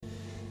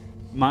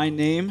My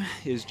name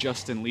is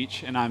Justin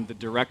Leach, and I'm the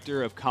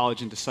Director of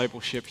College and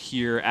Discipleship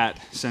here at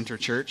Center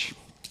Church.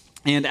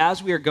 And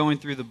as we are going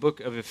through the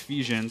book of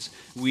Ephesians,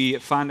 we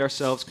find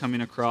ourselves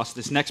coming across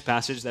this next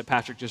passage that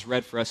Patrick just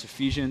read for us,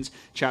 Ephesians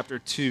chapter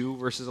 2,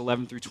 verses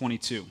 11 through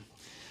 22.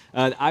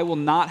 I will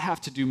not have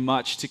to do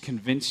much to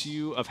convince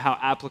you of how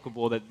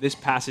applicable that this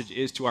passage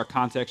is to our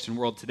context and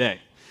world today.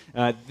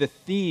 The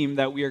theme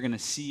that we are going to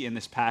see in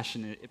this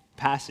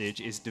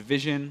passage is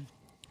division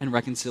and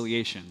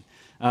reconciliation.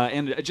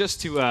 And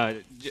just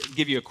to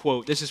give you a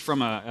quote, this is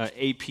from a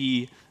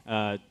AP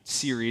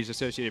series,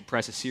 Associated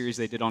Press, a series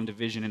they did on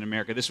division in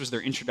America. This was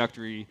their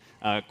introductory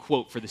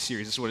quote for the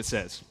series. This is what it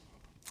says.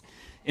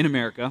 In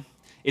America,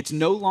 it's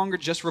no longer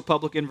just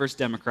Republican versus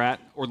Democrat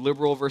or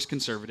liberal versus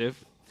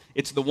conservative.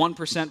 It's the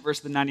 1%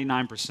 versus the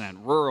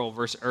 99%, rural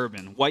versus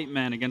urban, white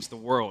men against the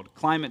world,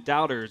 climate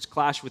doubters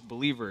clash with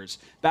believers,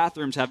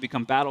 bathrooms have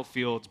become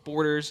battlefields,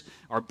 borders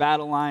are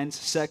battle lines,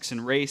 sex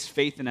and race,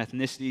 faith and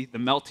ethnicity, the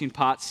melting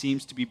pot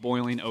seems to be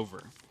boiling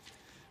over.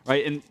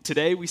 Right? And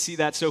today we see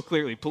that so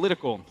clearly.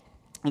 Politically,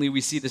 we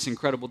see this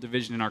incredible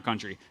division in our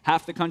country.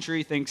 Half the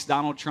country thinks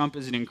Donald Trump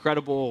is an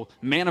incredible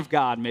man of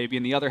God, maybe,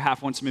 and the other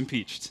half wants him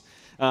impeached.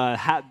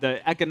 The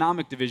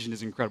economic division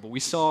is incredible. We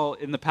saw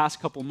in the past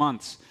couple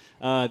months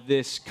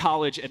this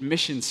college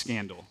admissions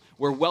scandal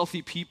where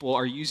wealthy people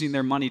are using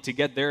their money to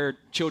get their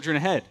children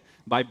ahead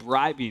by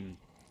bribing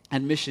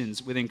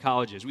admissions within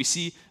colleges. We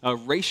see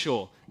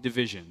racial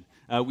division.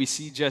 We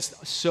see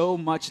just so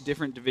much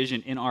different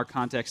division in our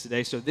context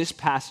today. So this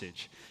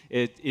passage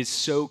is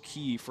so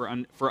key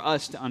for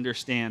us to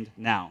understand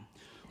now.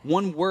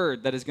 One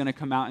word that is going to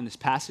come out in this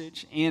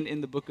passage and in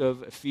the book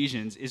of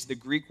Ephesians is the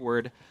Greek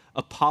word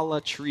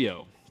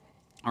apolatrio.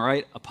 All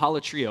right,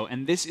 apolatrio.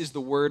 And this is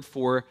the word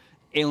for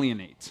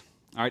alienate.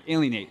 All right,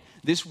 alienate.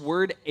 This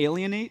word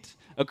alienate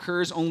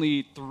occurs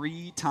only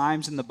 3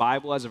 times in the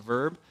Bible as a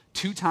verb,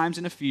 2 times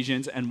in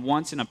Ephesians, and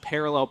once in a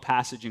parallel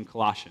passage in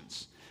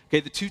Colossians. Okay,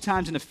 the 2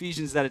 times in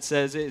Ephesians that it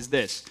says is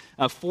this.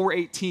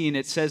 4:18,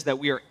 it says that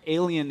we are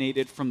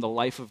alienated from the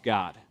life of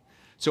God.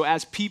 So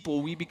as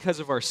people, we, because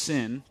of our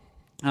sin,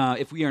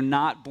 if we are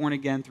not born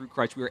again through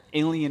Christ, we are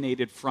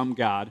alienated from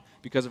God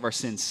because of our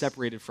sin,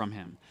 separated from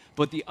him.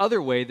 But the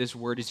other way this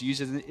word is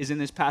used is in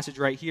this passage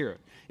right here.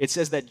 It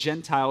says that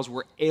Gentiles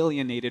were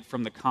alienated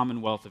from the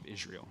commonwealth of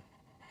Israel.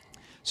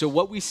 So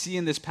what we see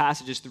in this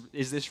passage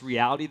is this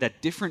reality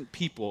that different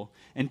people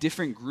and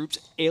different groups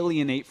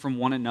alienate from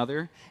one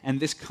another, and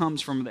this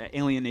comes from the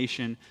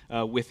alienation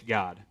with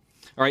God.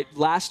 All right,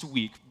 last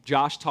week,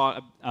 Josh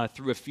taught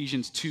through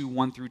Ephesians 2,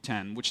 1 through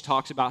 10, which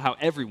talks about how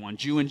everyone,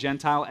 Jew and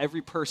Gentile,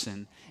 every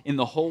person in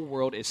the whole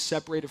world is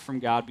separated from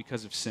God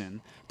because of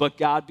sin, but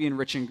God, being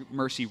rich in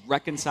mercy,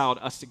 reconciled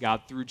us to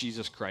God through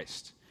Jesus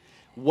Christ.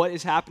 What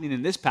is happening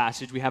in this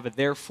passage, we have a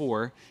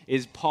therefore,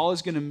 is Paul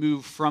is going to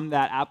move from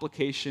that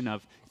application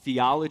of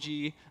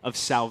theology, of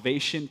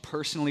salvation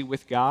personally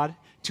with God,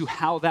 to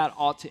how that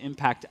ought to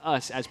impact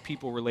us as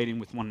people relating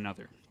with one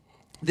another.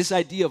 This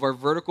idea of our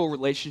vertical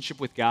relationship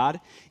with God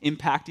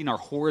impacting our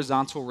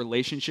horizontal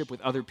relationship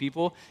with other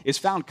people is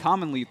found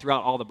commonly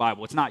throughout all the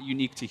Bible. It's not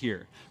unique to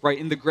here, right?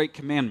 In the Great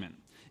Commandment,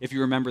 if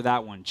you remember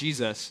that one,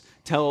 Jesus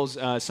tells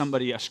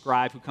somebody, a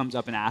scribe who comes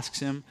up and asks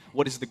him,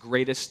 what is the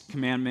greatest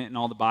commandment in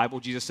all the Bible?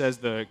 Jesus says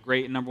the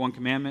great and number 1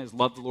 commandment is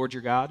love the Lord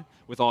your God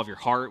with all of your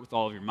heart, with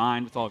all of your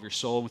mind, with all of your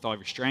soul, and with all of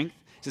your strength.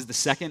 He says the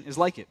second is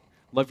like it,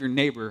 love your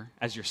neighbor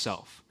as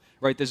yourself.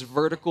 Right, this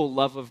vertical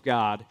love of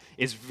God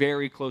is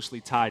very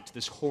closely tied to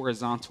this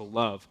horizontal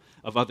love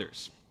of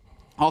others.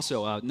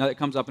 Also, it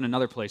comes up in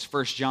another place,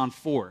 1 John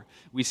 4.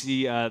 We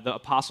see the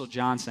Apostle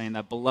John saying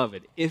that,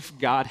 beloved, if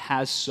God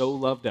has so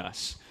loved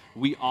us,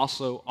 we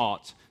also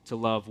ought to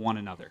love one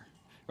another.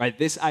 Right,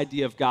 this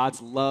idea of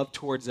God's love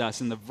towards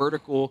us and the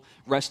vertical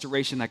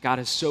restoration that God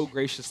has so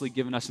graciously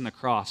given us in the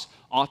cross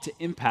ought to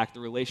impact the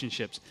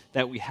relationships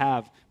that we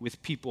have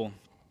with people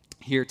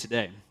here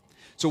today.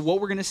 So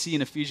what we're going to see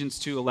in Ephesians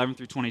 2, 11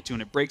 through 22,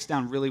 and it breaks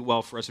down really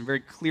well for us and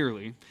very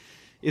clearly,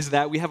 is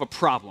that we have a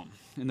problem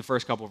in the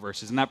first couple of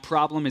verses, and that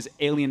problem is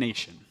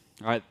alienation.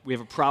 All right, we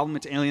have a problem,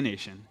 it's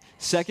alienation.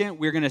 Second,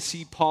 we're going to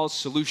see Paul's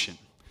solution.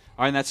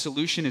 All right, and that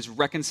solution is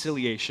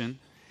reconciliation.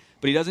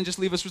 But he doesn't just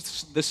leave us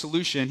with the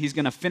solution. He's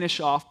going to finish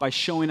off by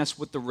showing us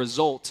what the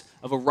result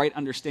of a right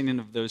understanding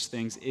of those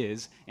things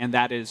is, and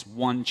that is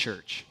one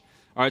church.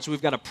 All right, so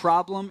we've got a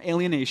problem,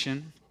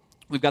 alienation.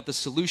 We've got the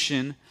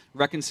solution,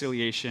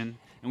 reconciliation.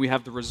 And we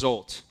have the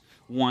result,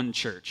 one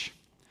church.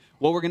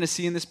 What we're going to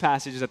see in this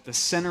passage is at the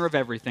center of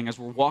everything, as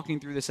we're walking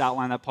through this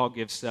outline that Paul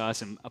gives to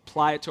us and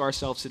apply it to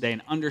ourselves today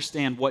and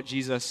understand what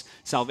Jesus'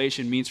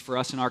 salvation means for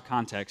us in our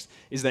context,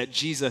 is that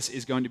Jesus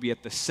is going to be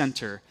at the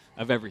center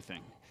of everything.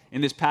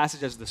 In this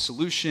passage, as the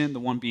solution, the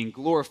one being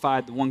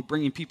glorified, the one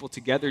bringing people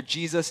together,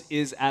 Jesus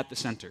is at the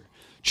center.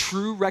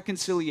 True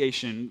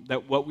reconciliation,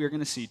 that what we're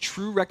going to see,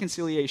 true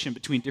reconciliation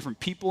between different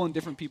people and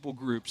different people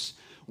groups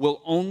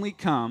will only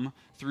come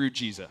through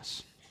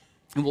Jesus.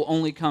 And will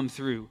only come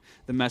through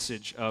the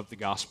message of the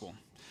gospel.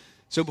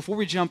 So before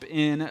we jump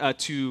in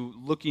to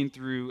looking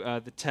through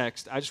the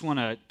text, I just want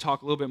to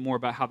talk a little bit more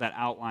about how that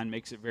outline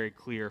makes it very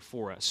clear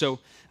for us. So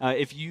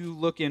if you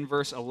look in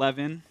verse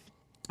 11,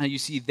 you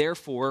see,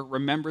 therefore,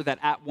 remember that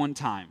at one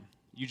time,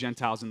 you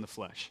Gentiles in the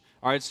flesh.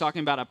 All right, it's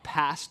talking about a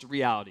past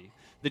reality.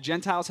 The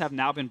Gentiles have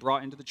now been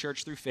brought into the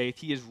church through faith.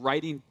 He is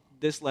writing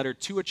this letter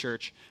to a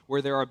church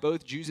where there are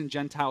both Jews and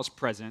Gentiles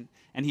present,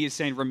 and he is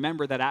saying,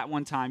 remember that at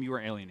one time you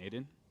were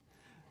alienated.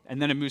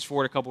 And then it moves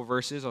forward a couple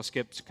verses. I'll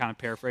skip to kind of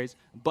paraphrase.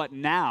 But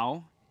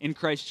now, in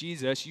Christ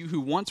Jesus, you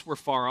who once were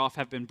far off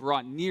have been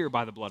brought near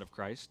by the blood of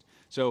Christ.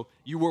 So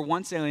you were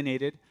once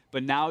alienated,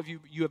 but now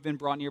you have been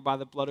brought near by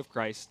the blood of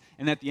Christ.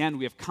 And at the end,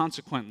 we have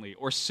consequently,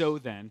 or so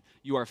then,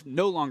 you are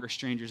no longer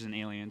strangers and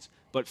aliens,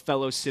 but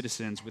fellow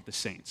citizens with the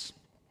saints.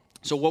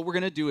 So what we're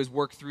going to do is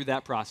work through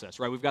that process,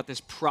 right? We've got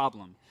this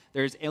problem.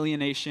 There's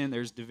alienation,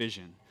 there's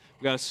division.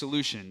 We've got a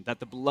solution that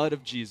the blood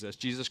of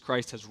Jesus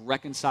Christ, has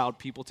reconciled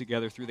people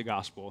together through the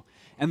gospel.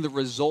 And the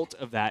result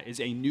of that is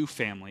a new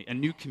family, a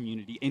new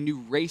community, a new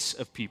race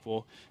of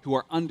people who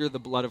are under the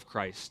blood of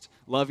Christ,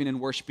 loving and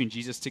worshiping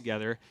Jesus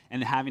together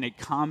and having a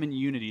common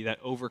unity that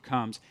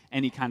overcomes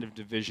any kind of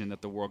division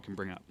that the world can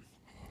bring up.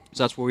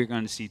 So that's what we're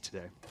going to see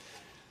today.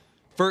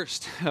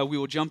 First, we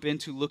will jump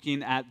into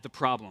looking at the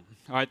problem.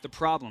 All right, the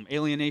problem,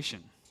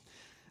 alienation.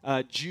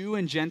 Jew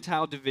and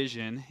Gentile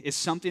division is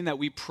something that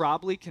we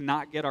probably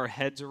cannot get our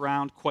heads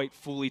around quite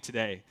fully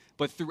today.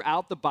 But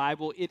throughout the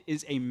Bible, it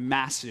is a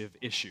massive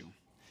issue.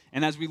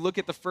 And as we look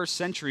at the first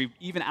century,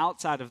 even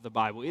outside of the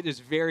Bible, it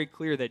is very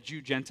clear that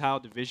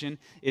Jew-Gentile division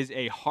is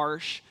a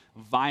harsh,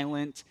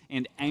 violent,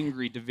 and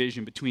angry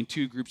division between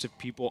two groups of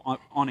people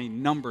on a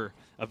number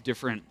of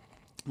different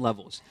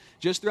levels.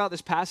 Just throughout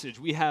this passage,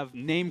 we have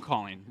name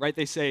calling, right?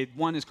 They say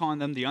one is calling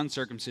them the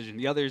uncircumcision,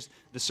 the other's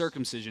the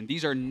circumcision.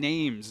 These are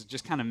names,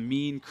 just kind of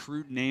mean,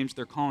 crude names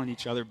they're calling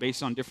each other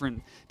based on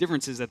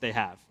differences that they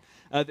have.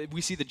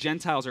 We see the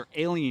Gentiles are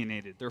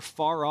alienated, they're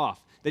far off,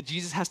 that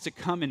Jesus has to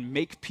come and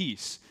make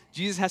peace.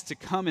 Jesus has to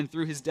come and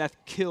through his death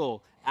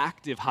kill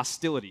active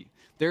hostility.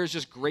 There is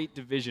just great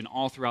division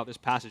all throughout this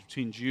passage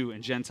between Jew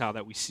and Gentile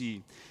that we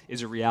see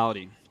is a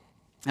reality.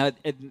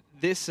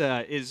 This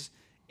is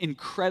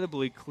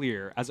incredibly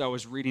clear as I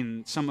was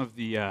reading some of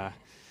the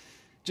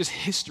just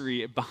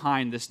history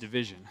behind this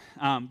division.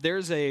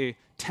 There's a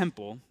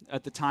temple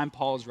at the time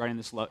Paul is writing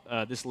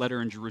this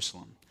letter in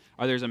Jerusalem.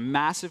 There's a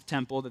massive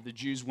temple that the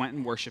Jews went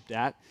and worshipped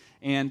at,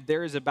 and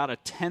there is about a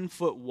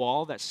 10-foot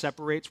wall that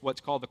separates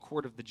what's called the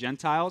court of the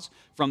Gentiles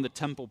from the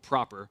temple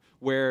proper,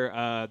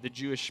 where the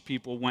Jewish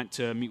people went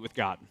to meet with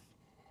God.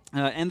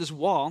 And this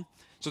wall,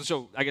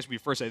 so I guess we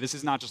first say this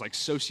is not just like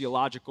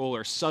sociological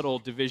or subtle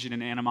division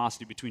and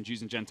animosity between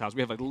Jews and Gentiles.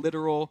 We have a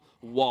literal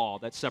wall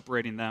that's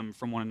separating them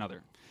from one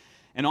another.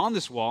 And on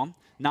this wall,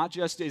 not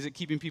just is it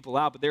keeping people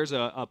out, but there's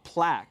a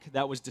plaque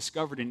that was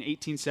discovered in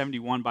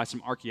 1871 by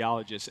some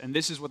archaeologists. And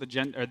this is what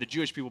the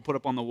Jewish people put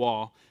up on the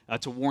wall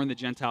to warn the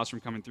Gentiles from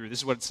coming through. This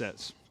is what it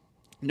says.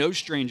 No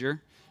stranger,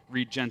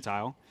 read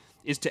Gentile,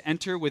 is to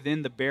enter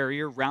within the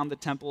barrier round the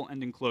temple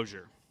and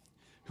enclosure.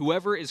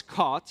 Whoever is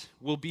caught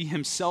will be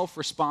himself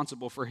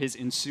responsible for his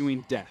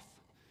ensuing death.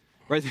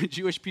 Right? The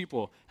Jewish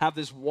people have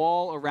this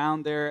wall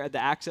around there at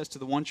the access to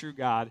the one true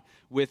God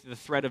with the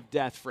threat of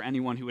death for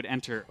anyone who would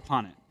enter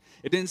upon it.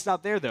 It didn't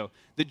stop there, though.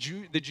 The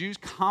Jews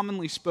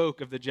commonly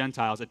spoke of the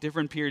Gentiles at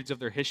different periods of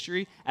their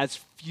history as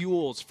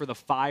fuels for the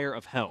fire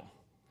of hell.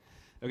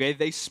 Okay,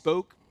 they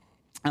spoke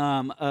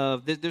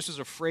this was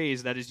a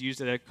phrase that is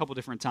used at a couple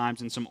different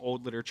times in some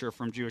old literature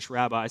from Jewish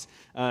rabbis.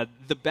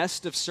 The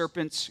best of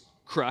serpents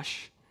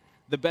crush,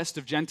 the best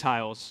of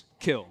Gentiles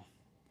kill.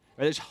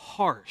 Right? There's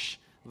harsh,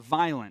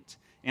 violent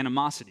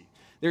animosity.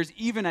 There's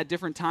even at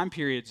different time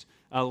periods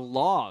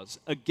laws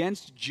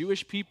against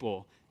Jewish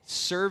people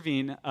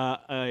serving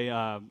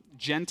a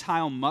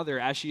Gentile mother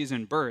as she is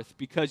in birth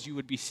because you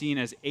would be seen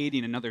as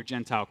aiding another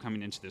Gentile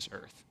coming into this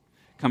earth,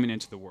 coming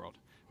into the world.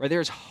 Right?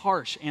 There's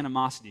harsh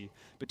animosity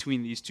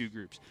between these two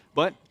groups.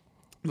 But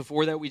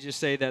before that, we just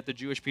say that the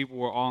Jewish people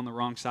were all on the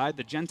wrong side.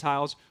 The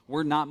Gentiles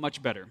were not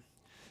much better.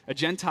 A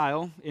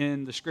Gentile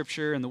in the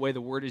scripture and the way the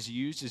word is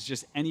used is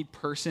just any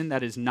person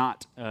that is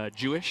not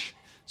Jewish.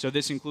 So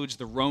this includes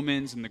the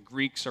Romans and the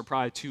Greeks are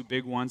probably two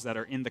big ones that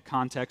are in the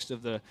context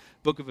of the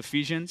book of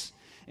Ephesians.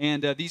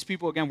 And these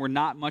people, again, were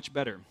not much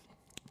better.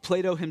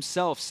 Plato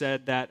himself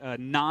said that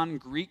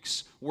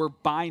non-Greeks were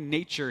by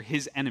nature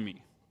his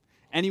enemy.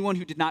 Anyone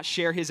who did not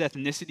share his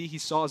ethnicity, he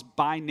saw as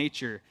by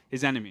nature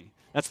his enemy.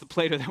 That's the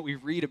Plato that we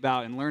read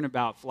about and learn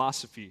about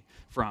philosophy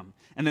from.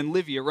 And then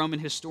Livy, a Roman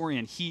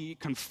historian, he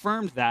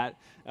confirmed that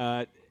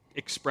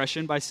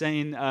expression by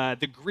saying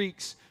the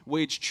Greeks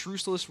waged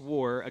truceless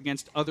war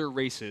against other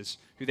races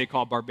who they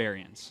call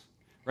barbarians.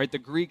 Right? The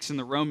Greeks and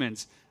the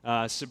Romans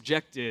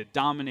subjected,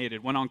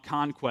 dominated, went on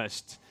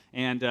conquest,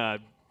 and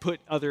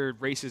put other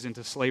races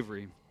into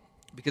slavery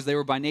because they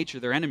were by nature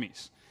their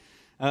enemies.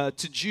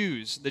 To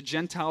Jews, the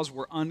Gentiles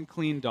were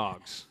unclean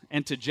dogs.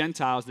 And to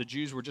Gentiles, the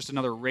Jews were just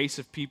another race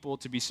of people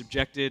to be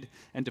subjected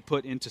and to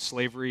put into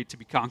slavery to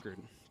be conquered.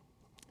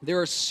 There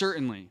are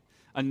certainly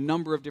a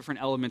number of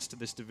different elements to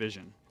this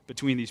division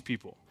between these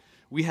people.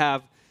 We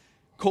have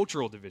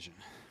cultural division,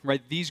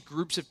 right? These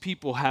groups of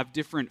people have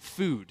different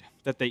food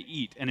that they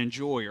eat and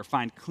enjoy or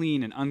find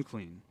clean and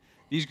unclean.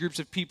 These groups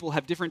of people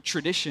have different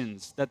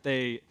traditions that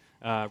they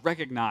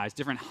recognize,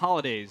 different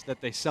holidays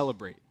that they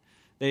celebrate.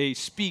 They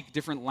speak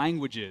different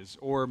languages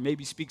or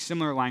maybe speak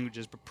similar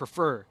languages but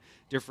prefer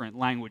different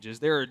languages.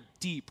 There are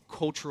deep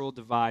cultural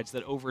divides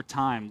that over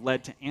time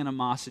led to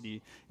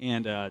animosity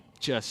and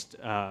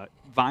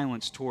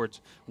violence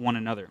towards one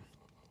another.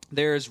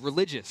 There's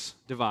religious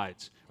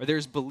divides, or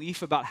there's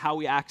belief about how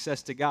we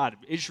access to God.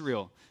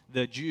 Israel,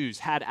 the Jews,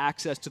 had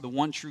access to the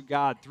one true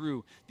God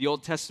through the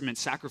Old Testament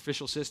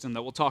sacrificial system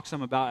that we'll talk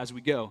some about as we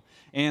go.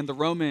 And the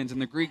Romans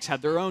and the Greeks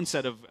had their own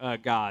set of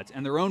gods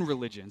and their own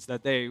religions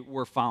that they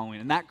were following,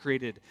 and that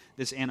created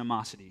this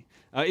animosity.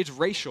 It's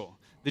racial.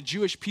 The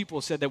Jewish people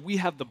said that we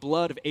have the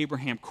blood of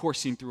Abraham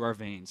coursing through our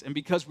veins, and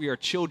because we are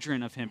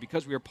children of him,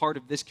 because we are part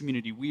of this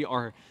community, we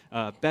are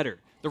better.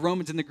 The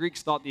Romans and the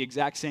Greeks thought the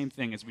exact same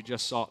thing as we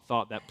just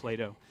saw that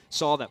Plato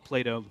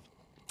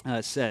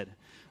said.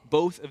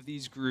 Both of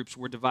these groups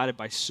were divided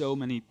by so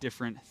many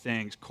different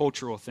things,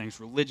 cultural things,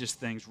 religious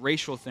things,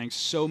 racial things,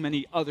 so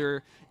many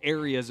other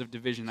areas of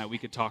division that we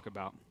could talk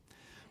about.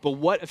 But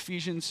what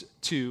Ephesians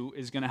 2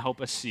 is going to help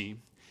us see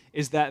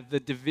is that the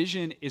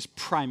division is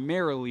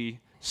primarily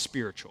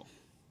spiritual.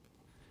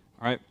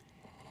 All right?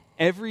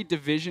 Every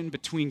division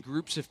between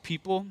groups of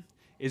people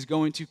is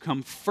going to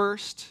come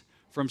first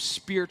from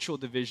spiritual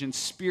division,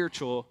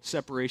 spiritual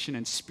separation,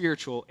 and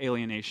spiritual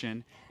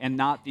alienation, and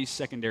not these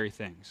secondary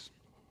things.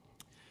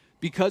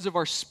 Because of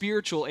our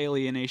spiritual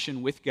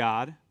alienation with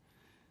God,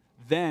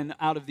 then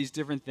out of these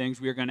different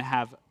things, we are going to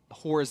have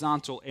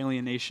horizontal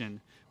alienation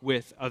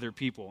with other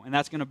people. And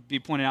that's going to be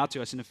pointed out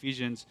to us in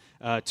Ephesians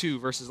 2,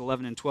 verses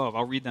 11 and 12.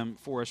 I'll read them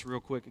for us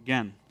real quick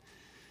again.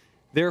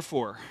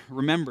 Therefore,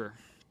 remember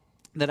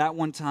that at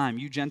one time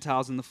you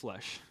Gentiles in the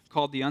flesh,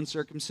 called the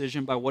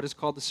uncircumcision by what is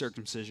called the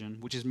circumcision,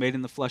 which is made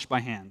in the flesh by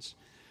hands.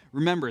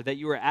 Remember that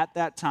you were at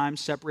that time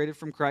separated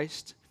from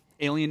Christ,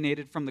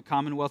 alienated from the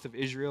commonwealth of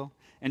Israel,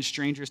 and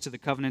strangers to the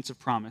covenants of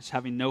promise,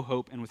 having no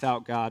hope and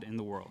without God in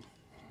the world.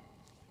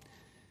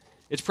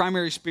 It's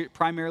primarily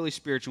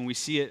spiritual, and we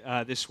see it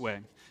this way.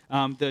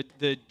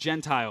 The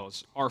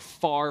Gentiles are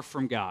far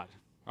from God.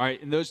 All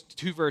right, in those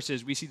two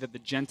verses, we see that the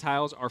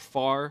Gentiles are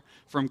far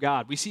from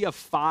God. We see a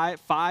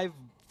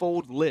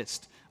five-fold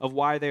list of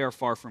why they are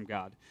far from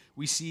God.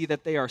 We see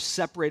that they are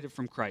separated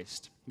from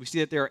Christ. We see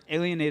that they are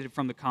alienated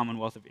from the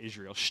commonwealth of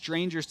Israel,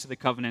 strangers to the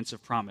covenants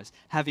of promise,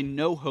 having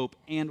no hope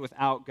and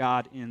without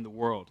God in the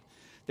world.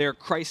 They are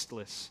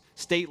Christless,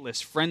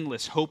 stateless,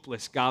 friendless,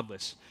 hopeless,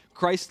 godless.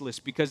 Christless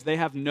because they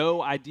have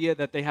no idea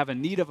that they have a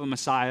need of a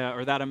Messiah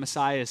or that a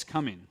Messiah is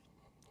coming.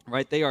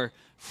 Right? They are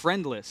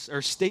friendless or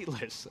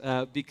stateless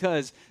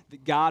because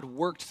God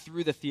worked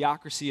through the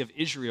theocracy of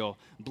Israel,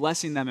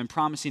 blessing them and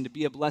promising to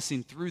be a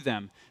blessing through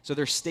them. So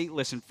they're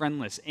stateless and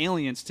friendless,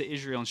 aliens to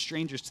Israel and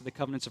strangers to the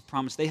covenants of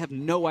promise. They have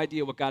no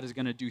idea what God is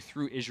going to do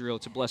through Israel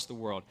to bless the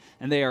world.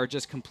 And they are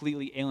just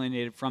completely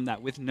alienated from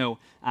that with no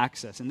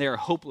access. And they are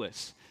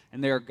hopeless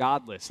and they are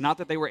godless. Not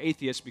that they were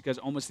atheists, because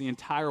almost the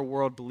entire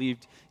world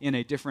believed in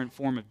a different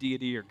form of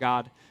deity or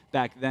God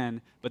back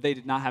then, but they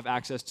did not have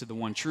access to the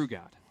one true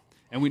God.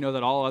 And we know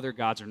that all other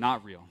gods are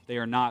not real. They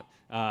are not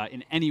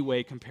in any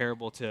way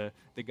comparable to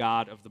the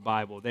God of the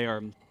Bible. They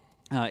are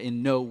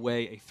in no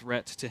way a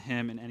threat to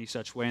him in any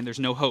such way, and there's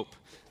no hope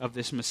of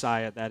this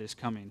Messiah that is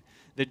coming.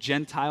 The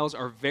Gentiles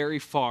are very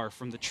far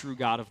from the true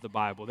God of the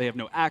Bible. They have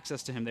no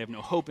access to him. They have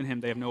no hope in him.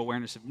 They have no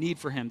awareness of need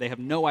for him. They have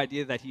no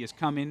idea that he is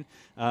coming,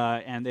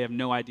 and they have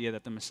no idea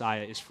that the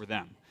Messiah is for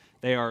them.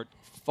 They are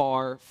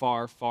far,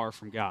 far, far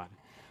from God.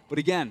 But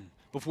again,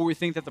 before we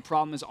think that the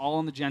problem is all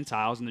on the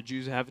Gentiles and the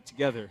Jews have it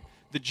together,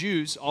 the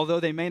Jews, although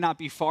they may not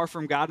be far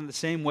from God in the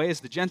same way as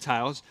the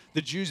Gentiles,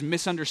 the Jews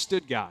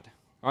misunderstood God.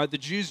 All right, the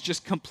Jews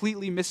just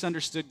completely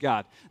misunderstood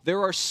God.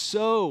 There are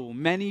so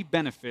many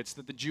benefits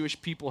that the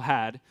Jewish people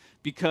had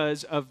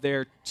because of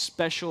their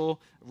special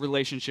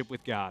relationship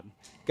with God.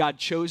 God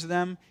chose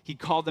them. He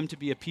called them to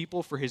be a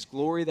people for his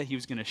glory that he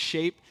was going to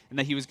shape and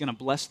that he was going to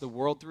bless the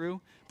world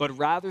through. But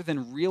rather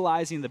than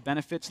realizing the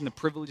benefits and the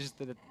privileges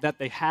that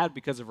they had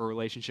because of a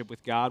relationship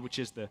with God, which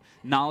is the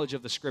knowledge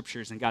of the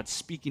scriptures and God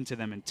speaking to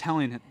them and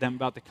telling them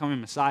about the coming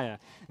Messiah,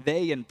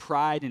 they in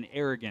pride and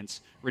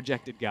arrogance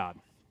rejected God.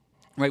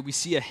 Right, we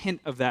see a hint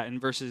of that in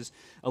verses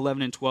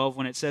 11 and 12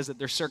 when it says that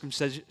their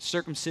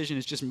circumcision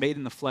is just made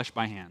in the flesh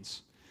by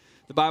hands.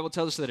 The Bible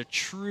tells us that a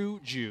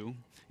true Jew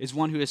is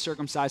one who is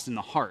circumcised in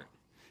the heart,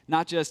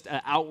 not just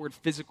an outward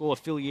physical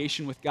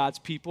affiliation with God's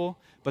people,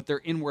 but their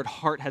inward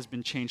heart has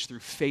been changed through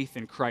faith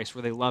in Christ,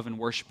 where they love and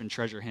worship and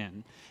treasure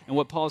him. And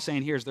what Paul is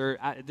saying here is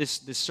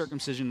this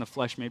circumcision in the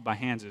flesh made by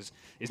hands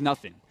is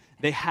nothing.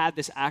 They had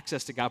this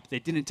access to God, but they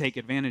didn't take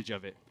advantage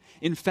of it.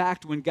 In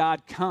fact, when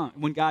God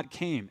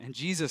came and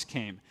Jesus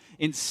came,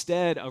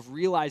 instead of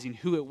realizing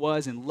who it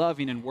was and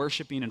loving and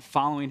worshiping and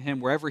following him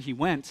wherever he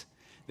went,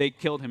 they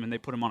killed him and they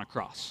put him on a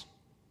cross.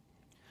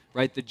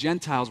 Right? The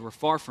Gentiles were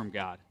far from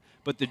God,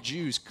 but the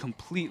Jews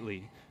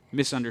completely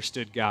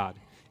misunderstood God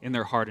in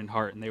their hardened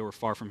heart, and they were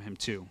far from him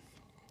too.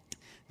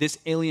 This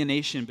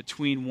alienation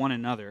between one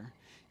another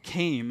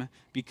came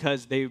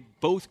because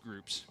both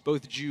groups,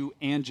 both Jew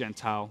and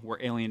Gentile, were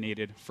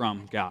alienated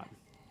from God.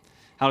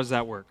 How does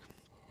that work?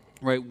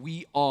 Right?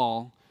 We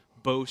all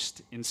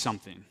boast in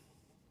something.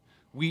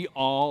 We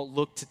all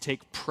look to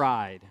take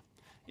pride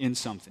in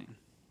something.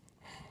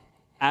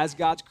 As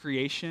God's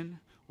creation,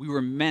 we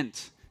were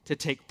meant to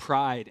take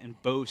pride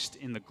and boast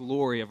in the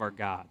glory of our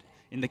God,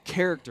 in the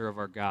character of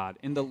our God,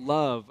 in the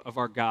love of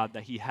our God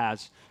that he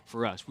has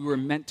for us. We were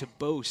meant to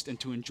boast and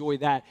to enjoy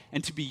that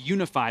and to be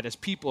unified as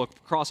people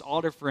across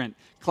all different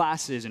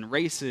classes and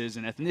races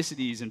and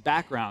ethnicities and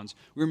backgrounds.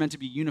 We were meant to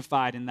be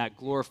unified in that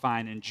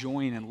glorifying,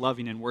 enjoying, and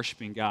loving and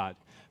worshiping God.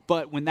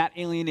 But when that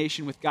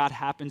alienation with God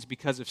happens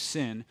because of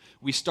sin,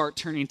 we start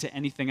turning to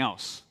anything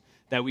else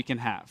that we can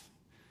have,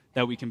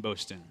 that we can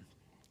boast in.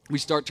 We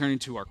start turning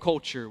to our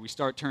culture, we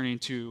start turning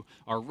to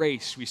our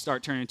race, we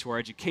start turning to our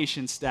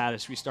education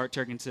status, we start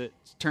turning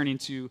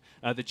to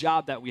the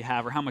job that we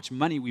have or how much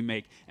money we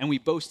make, and we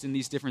boast in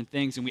these different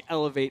things, and we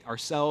elevate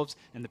ourselves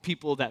and the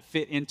people that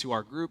fit into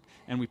our group,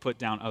 and we put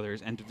down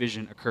others, and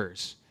division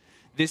occurs.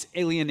 This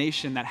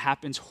alienation that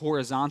happens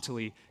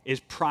horizontally is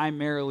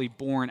primarily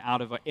born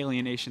out of an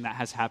alienation that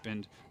has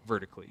happened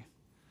vertically.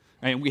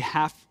 Right? And we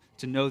have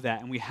to know that,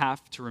 and we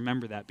have to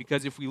remember that,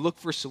 because if we look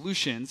for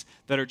solutions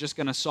that are just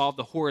going to solve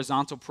the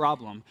horizontal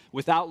problem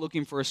without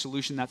looking for a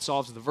solution that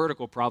solves the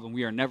vertical problem,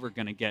 we are never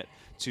going to get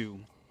to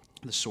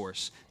the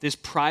source. This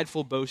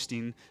prideful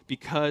boasting,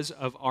 because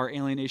of our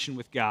alienation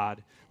with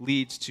God,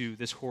 leads to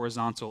this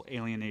horizontal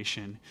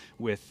alienation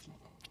with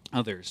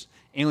others.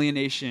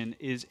 Alienation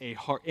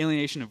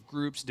of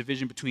groups,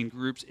 division between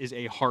groups is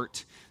a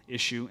heart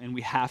issue, and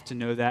we have to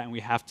know that, and we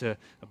have to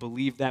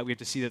believe that. We have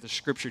to see that the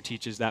Scripture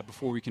teaches that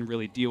before we can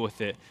really deal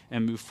with it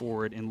and move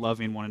forward in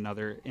loving one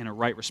another in a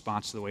right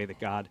response to the way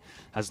that God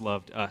has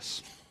loved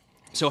us.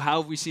 So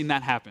how have we seen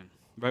that happen?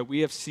 Right?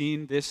 We have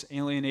seen this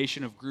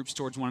alienation of groups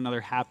towards one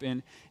another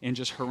happen in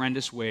just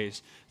horrendous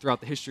ways throughout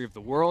the history of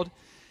the world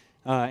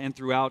and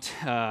throughout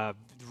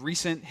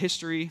recent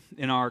history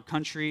in our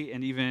country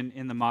and even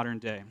in the modern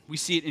day. We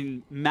see it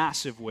in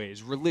massive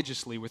ways,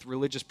 religiously with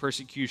religious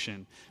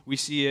persecution. We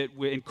see it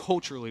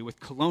culturally with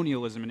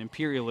colonialism and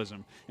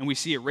imperialism. And we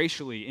see it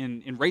racially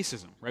in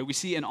racism, right? We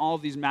see it in all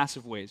of these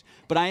massive ways.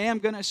 But I am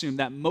going to assume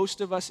that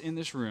most of us in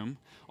this room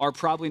are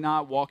probably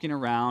not walking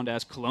around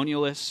as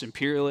colonialists,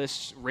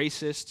 imperialists,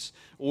 racists,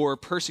 or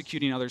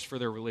persecuting others for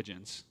their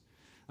religions.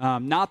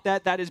 Not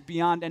that that is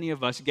beyond any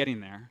of us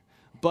getting there,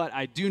 but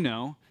I do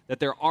know that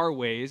there are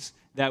ways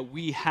that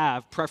we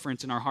have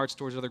preference in our hearts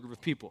towards other group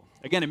of people.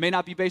 Again, it may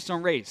not be based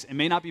on race. It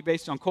may not be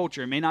based on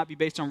culture. It may not be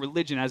based on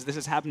religion, as this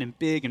has happened in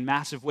big and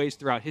massive ways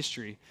throughout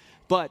history.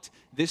 But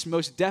this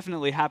most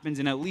definitely happens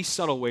in at least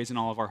subtle ways in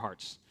all of our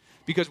hearts.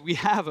 Because we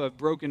have a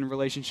broken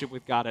relationship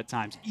with God at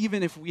times.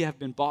 Even if we have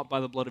been bought by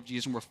the blood of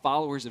Jesus and we're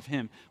followers of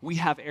him, we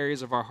have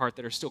areas of our heart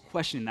that are still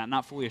questioning that,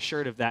 not fully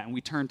assured of that, and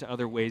we turn to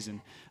other ways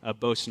and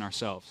boast in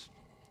ourselves.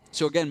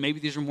 So again,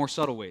 maybe these are more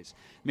subtle ways.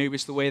 Maybe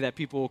it's the way that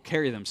people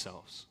carry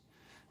themselves.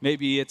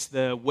 Maybe it's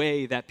the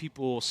way that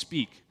people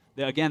speak.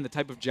 Again, the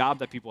type of job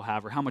that people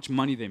have or how much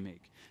money they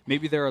make.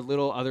 Maybe there are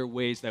little other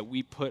ways that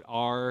we put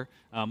our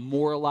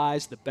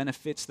moralize the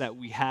benefits that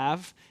we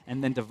have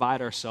and then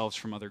divide ourselves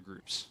from other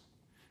groups.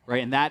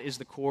 Right? And that is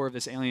the core of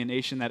this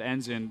alienation that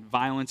ends in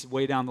violence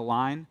way down the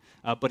line,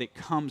 but it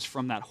comes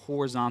from that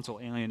horizontal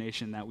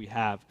alienation that we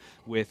have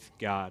with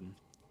God.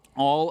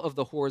 All of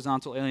the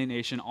horizontal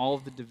alienation, all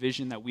of the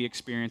division that we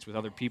experience with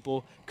other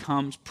people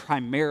comes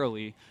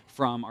primarily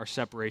from our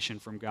separation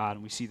from God,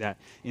 and we see that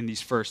in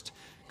these first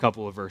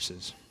couple of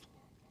verses.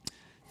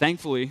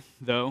 Thankfully,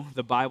 though,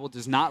 the Bible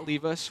does not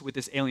leave us with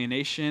this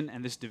alienation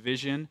and this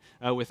division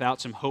without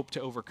some hope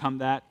to overcome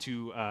that,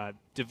 to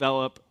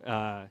develop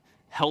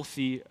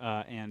healthy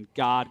and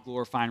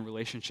God-glorifying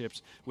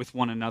relationships with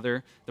one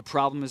another. The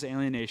problem is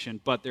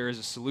alienation, but there is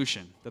a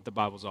solution that the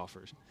Bible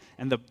offers.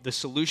 And the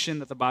solution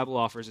that the Bible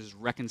offers is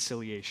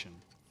reconciliation.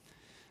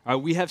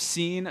 We have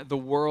seen the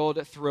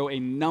world throw a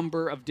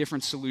number of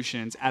different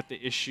solutions at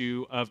the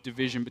issue of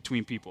division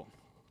between people.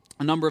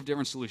 A number of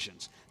different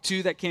solutions.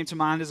 Two that came to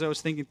mind as I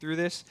was thinking through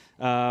this.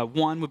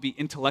 One would be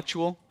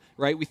intellectual.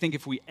 Right? We think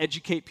if we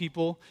educate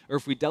people or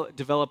if we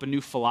develop a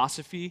new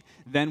philosophy,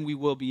 then we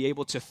will be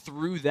able to,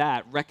 through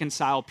that,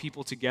 reconcile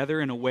people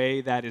together in a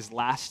way that is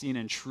lasting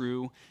and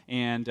true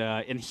and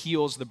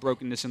heals the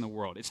brokenness in the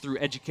world. It's through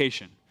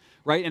education.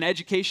 Right? And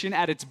education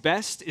at its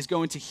best is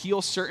going to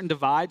heal certain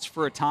divides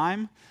for a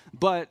time,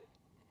 but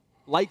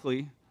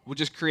likely will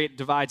just create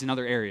divides in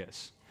other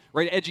areas.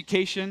 Right?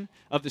 Education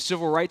of the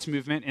civil rights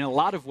movement in a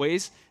lot of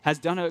ways has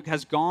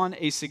gone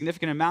a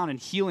significant amount in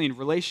healing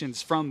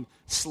relations from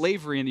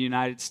slavery in the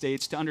United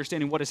States to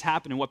understanding what has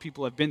happened and what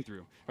people have been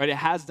through. Right? It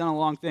has done a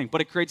long thing, but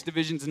it creates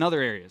divisions in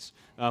other areas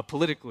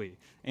politically,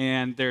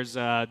 and there's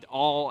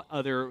all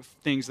other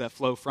things that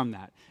flow from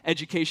that.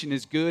 Education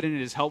is good and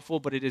it is helpful,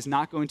 but it is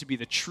not going to be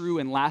the true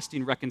and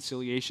lasting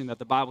reconciliation that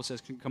the Bible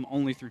says can come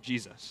only through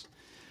Jesus.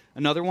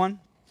 Another one,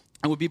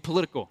 it would be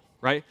political,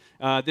 right?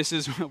 This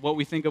is what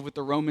we think of with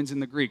the Romans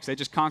and the Greeks. They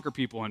just conquer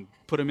people and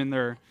put them in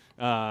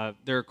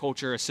their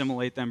culture,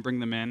 assimilate them, bring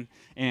them in,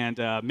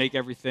 and make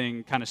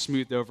everything kind of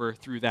smoothed over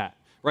through that,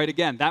 right?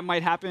 Again, that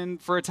might happen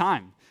for a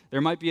time.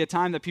 There might be a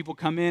time that people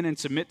come in and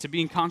submit to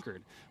being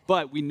conquered.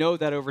 But we know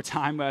that over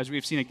time, as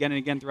we've seen again and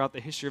again throughout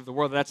the history of the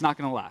world, that's not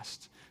going to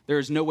last. There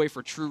is no way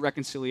for true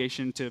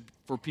reconciliation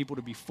for people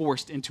to be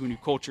forced into a new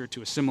culture,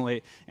 to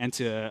assimilate, and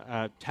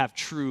to have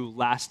true,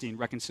 lasting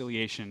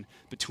reconciliation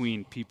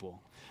between people.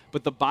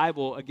 But the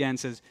Bible, again,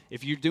 says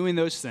if you're doing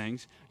those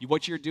things,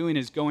 what you're doing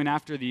is going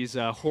after these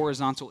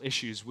horizontal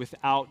issues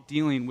without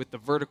dealing with the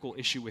vertical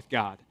issue with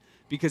God.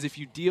 Because if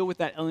you deal with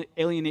that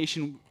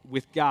alienation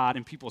with God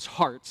in people's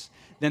hearts,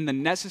 then the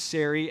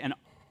necessary and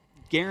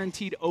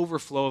guaranteed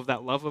overflow of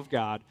that love of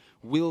God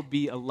will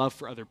be a love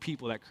for other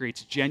people that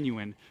creates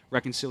genuine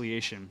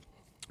reconciliation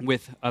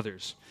with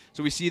others.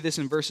 So we see this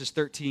in verses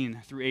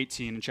 13 through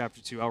 18 in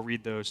chapter 2. I'll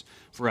read those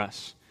for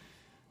us.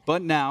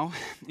 But now,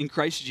 in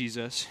Christ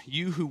Jesus,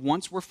 you who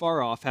once were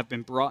far off have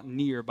been brought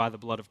near by the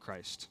blood of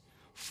Christ.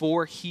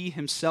 For he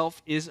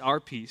himself is our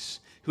peace,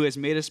 who has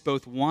made us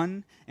both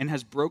one and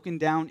has broken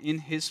down in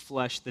his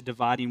flesh the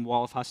dividing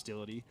wall of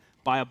hostility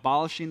by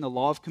abolishing the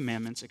law of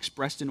commandments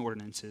expressed in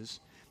ordinances,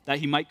 that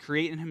he might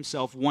create in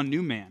himself one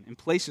new man in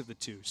place of the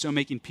two, so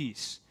making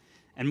peace,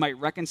 and might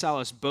reconcile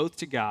us both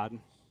to God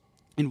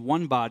in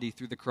one body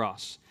through the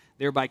cross,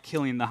 thereby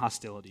killing the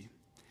hostility.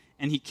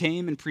 And he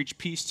came and preached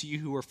peace to you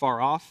who were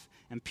far off,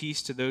 and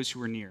peace to those who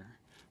were near.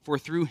 For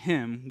through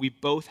him we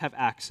both have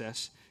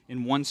access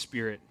in one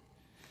Spirit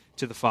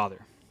to the Father.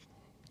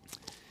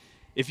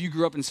 If you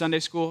grew up in Sunday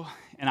school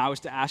and I was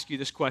to ask you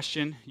this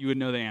question, you would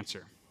know the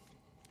answer.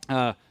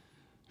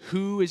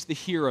 Who is the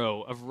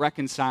hero of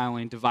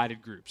reconciling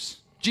divided groups?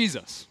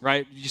 Jesus,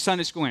 right? Your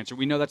Sunday school answer.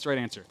 We know that's the right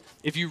answer.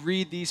 If you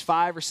read these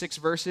 5 or 6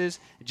 verses,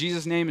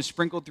 Jesus' name is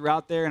sprinkled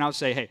throughout there, and I would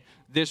say, hey,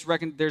 there's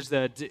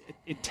the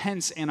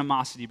intense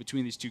animosity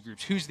between these two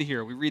groups. Who's the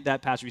hero? We read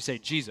that passage, we say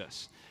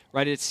Jesus,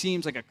 right? It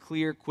seems like a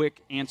clear,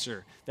 quick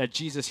answer that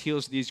Jesus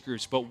heals these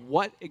groups. But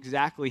what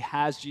exactly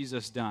has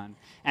Jesus done,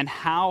 and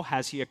how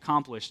has he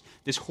accomplished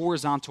this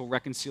horizontal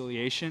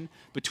reconciliation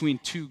between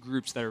two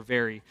groups that are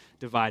very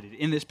divided?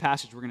 In this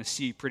passage, we're going to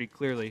see pretty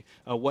clearly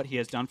what he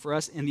has done for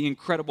us and the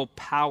incredible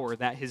power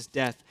that his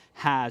death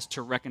has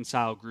to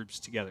reconcile groups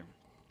together.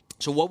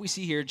 So what we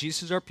see here,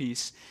 Jesus is our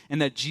peace,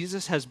 and that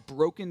Jesus has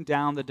broken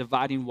down the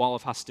dividing wall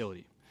of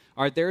hostility.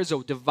 All right, there is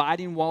a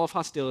dividing wall of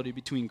hostility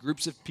between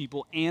groups of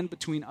people and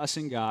between us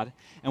and God.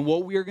 And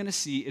what we are going to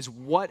see is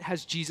what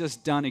has Jesus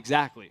done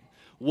exactly?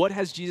 What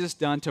has Jesus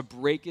done to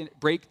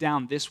break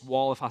down this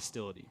wall of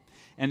hostility?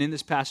 And in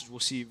this passage, we'll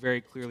see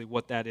very clearly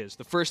what that is.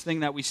 The first thing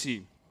that we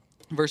see,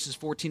 verses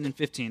 14 and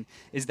 15,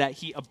 is that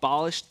he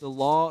abolished the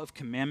law of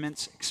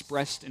commandments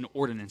expressed in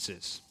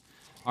ordinances.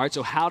 All right,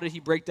 so how did he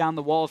break down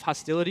the wall of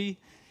hostility?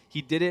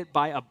 He did it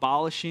by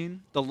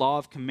abolishing the law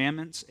of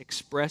commandments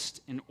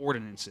expressed in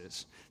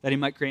ordinances, that he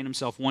might create in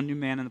himself one new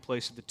man in the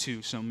place of the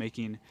two, so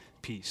making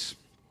peace.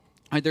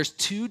 All right, there's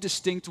 2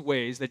 distinct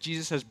ways that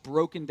Jesus has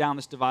broken down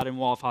this dividing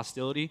wall of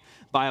hostility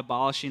by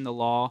abolishing the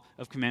law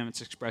of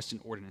commandments expressed in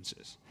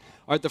ordinances.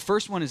 All right, the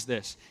first one is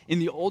this. In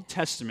the Old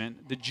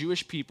Testament, the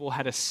Jewish people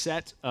had a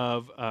set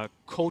of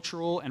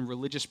cultural and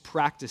religious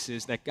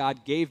practices that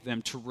God gave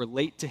them to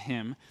relate to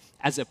him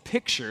as a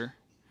picture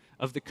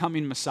of the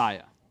coming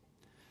Messiah.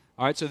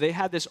 All right, so they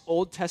had this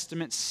Old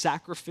Testament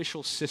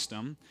sacrificial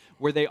system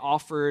where they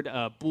offered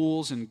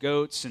bulls and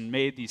goats and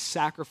made these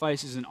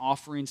sacrifices and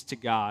offerings to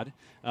God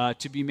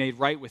to be made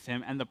right with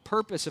him. And the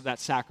purpose of that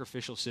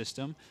sacrificial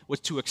system was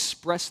to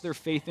express their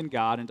faith in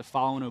God and to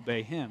follow and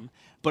obey him,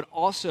 but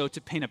also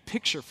to paint a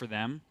picture for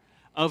them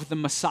of the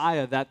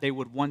Messiah that they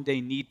would one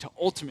day need to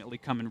ultimately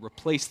come and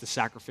replace the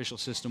sacrificial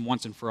system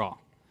once and for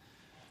all.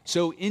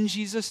 So in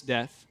Jesus'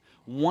 death,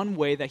 one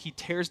way that he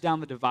tears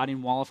down the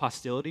dividing wall of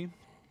hostility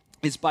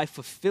is by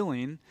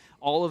fulfilling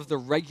all of the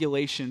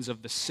regulations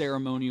of the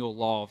ceremonial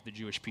law of the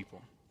Jewish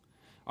people.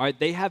 All right,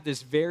 they have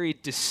this very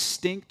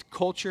distinct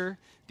culture,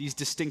 these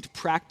distinct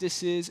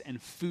practices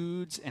and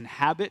foods and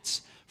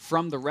habits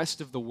from the rest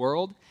of the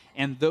world,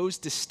 and those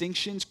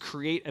distinctions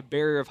create a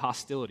barrier of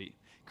hostility,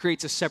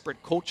 creates a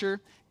separate culture,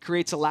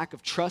 creates a lack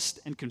of trust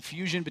and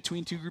confusion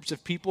between two groups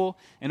of people,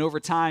 and over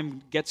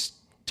time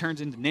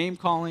turns into name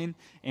calling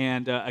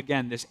and,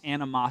 again, this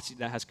animosity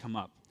that has come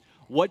up.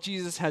 What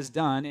Jesus has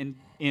done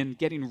in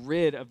getting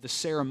rid of the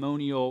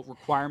ceremonial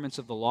requirements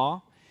of the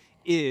law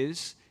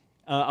is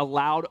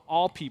allowed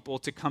all people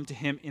to come to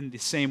him in the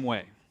same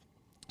way.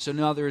 So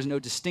now there is no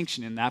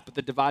distinction in that, but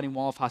the dividing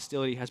wall of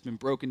hostility has been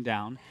broken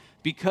down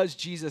because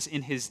Jesus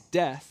in his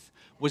death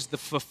was the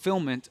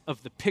fulfillment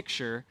of the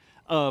picture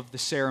of the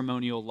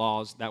ceremonial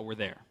laws that were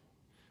there.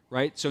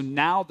 Right? So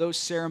now those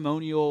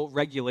ceremonial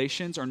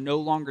regulations are no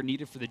longer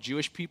needed for the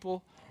Jewish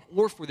people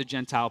or for the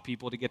Gentile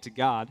people to get to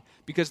God,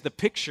 because the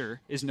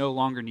picture is no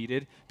longer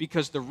needed,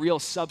 because the real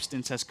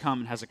substance has come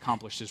and has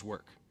accomplished his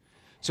work.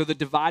 So the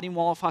dividing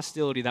wall of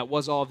hostility that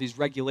was all of these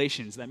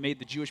regulations that made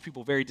the Jewish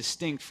people very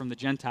distinct from the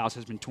Gentiles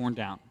has been torn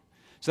down.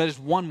 So that is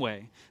one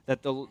way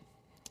that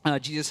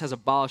Jesus has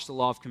abolished the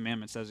law of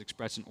commandments that is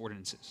expressed in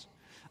ordinances.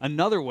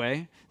 Another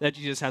way that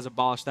Jesus has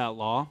abolished that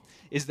law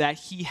is that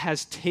he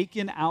has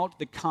taken out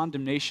the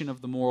condemnation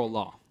of the moral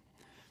law.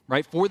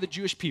 Right? For the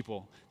Jewish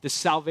people, the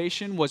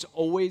salvation was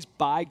always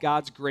by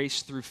God's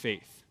grace through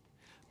faith.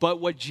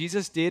 But what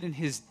Jesus did in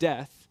his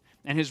death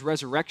and his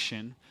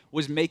resurrection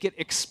was make it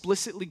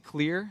explicitly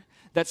clear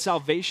that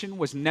salvation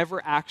was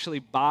never actually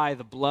by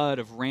the blood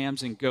of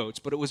rams and goats,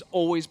 but it was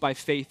always by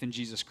faith in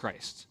Jesus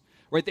Christ.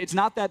 Right? It's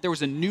not that there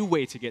was a new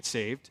way to get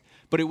saved,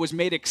 but it was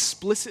made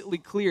explicitly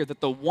clear that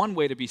the one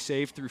way to be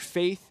saved through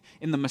faith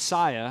in the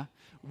Messiah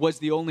was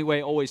the only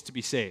way always to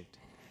be saved.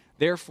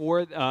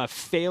 Therefore,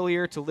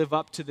 failure to live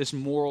up to this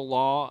moral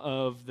law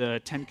of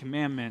the Ten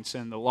Commandments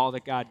and the law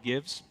that God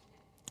gives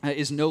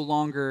is no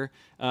longer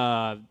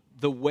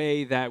the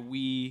way that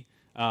we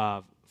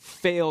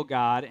fail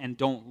God and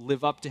don't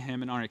live up to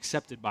him and aren't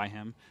accepted by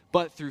him.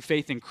 But through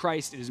faith in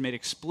Christ, it is made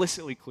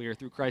explicitly clear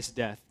through Christ's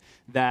death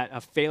that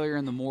a failure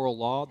in the moral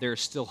law, there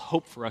is still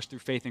hope for us through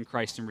faith in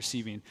Christ in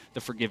receiving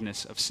the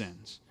forgiveness of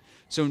sins.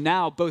 So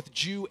now both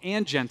Jew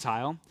and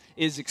Gentile,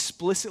 it is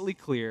explicitly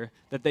clear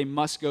that they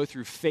must go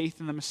through faith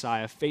in the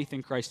Messiah, faith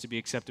in Christ to be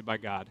accepted by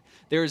God.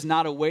 There is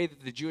not a way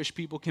that the Jewish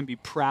people can be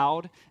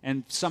proud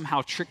and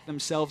somehow trick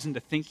themselves into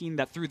thinking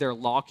that through their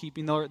law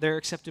keeping they're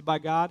accepted by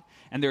God.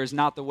 And there is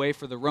not the way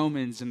for the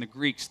Romans and the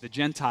Greeks, the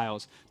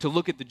Gentiles, to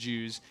look at the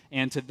Jews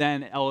and to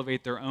then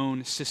elevate their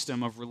own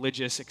system of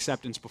religious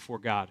acceptance before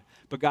God.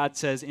 But God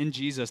says in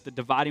Jesus, the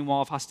dividing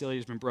wall of hostility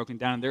has been broken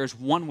down, and there is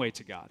one way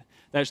to God.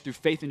 That is through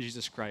faith in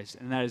Jesus Christ,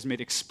 and that is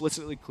made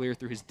explicitly clear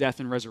through his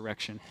death and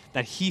resurrection,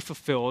 that he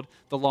fulfilled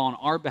the law on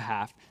our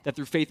behalf, that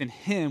through faith in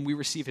him we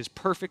receive his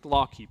perfect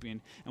law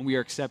keeping, and we are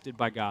accepted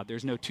by God.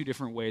 There's no two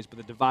different ways, but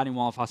the dividing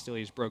wall of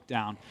hostility is broke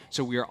down,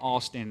 so we are all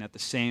standing at the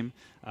same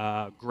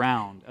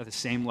ground, at the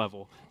same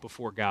level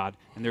before God,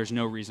 and there's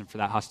no reason for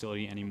that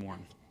hostility anymore.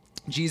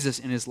 Jesus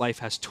in his life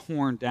has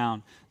torn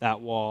down that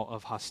wall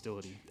of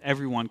hostility.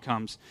 Everyone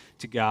comes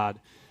to God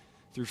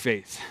through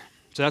faith.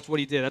 So that's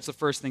what he did. That's the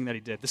first thing that he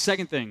did. The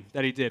second thing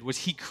that he did was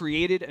he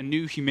created a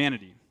new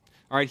humanity.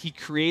 All right, he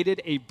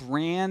created a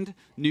brand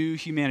new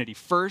humanity.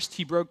 First,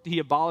 he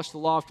abolished the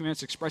law of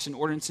commandments expressed in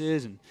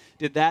ordinances and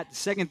did that. The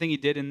second thing he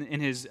did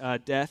in his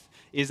death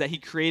is that he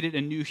created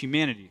a new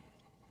humanity.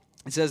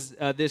 It says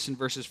this in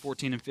verses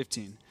 14 and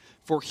 15.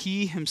 For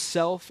he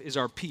himself is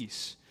our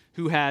peace,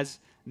 who has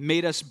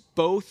made us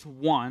both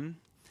one,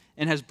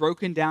 and has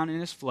broken down in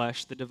his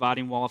flesh the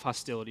dividing wall of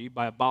hostility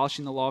by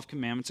abolishing the law of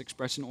commandments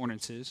expressed in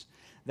ordinances,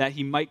 that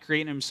he might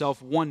create in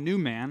himself one new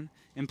man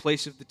in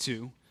place of the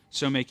two,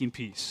 so making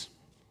peace.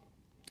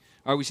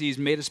 All right, we see he's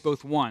made us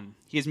both one.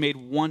 He has made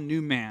one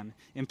new man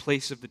in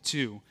place of the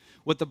two.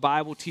 What the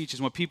Bible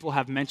teaches, what people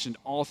have mentioned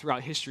all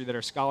throughout history that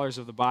are scholars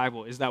of the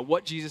Bible, is that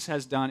what Jesus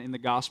has done in the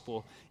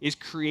gospel is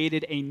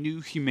created a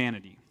new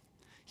humanity.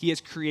 He has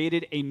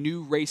created a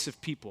new race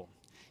of people.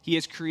 He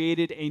has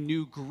created a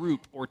new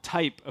group or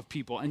type of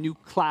people, a new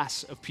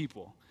class of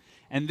people.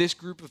 And this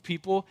group of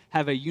people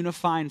have a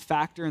unifying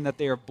factor in that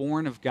they are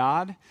born of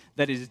God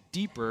that is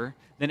deeper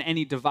than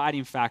any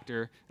dividing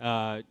factor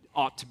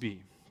ought to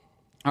be.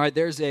 All right,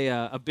 there's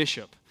a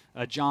bishop,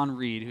 John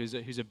Reed,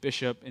 who's a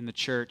bishop in the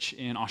church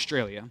in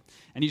Australia,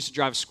 and he used to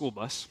drive a school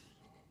bus.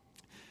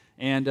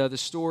 And the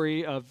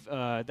story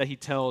that he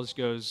tells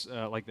goes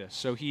like this.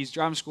 So he's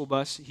driving a school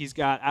bus. He's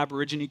got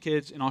Aborigine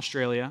kids in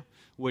Australia,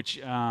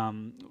 which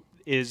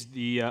is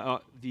the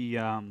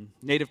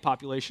native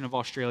population of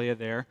Australia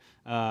there.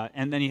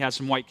 And then he has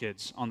some white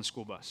kids on the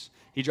school bus.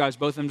 He drives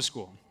both of them to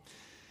school.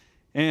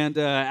 And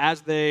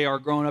as they are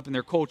growing up in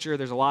their culture,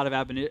 there's a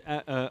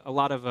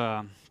lot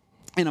of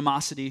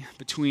animosity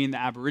between the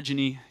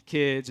Aborigine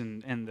kids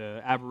and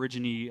the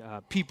Aborigine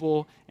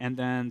people, and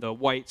then the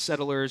white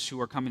settlers who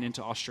are coming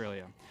into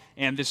Australia.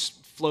 And this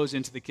flows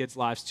into the kids'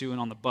 lives too, and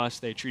on the bus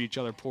they treat each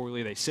other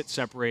poorly, they sit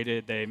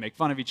separated, they make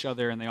fun of each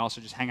other, and they also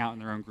just hang out in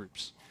their own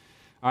groups.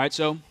 All right,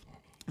 so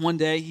one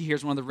day he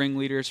hears one of the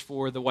ringleaders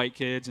for the white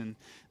kids, and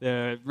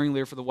the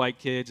ringleader for the white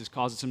kids is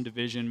causing some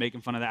division,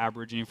 making fun of the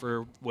Aborigine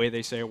for the way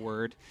they say a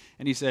word.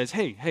 And he says,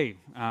 hey,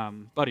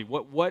 buddy,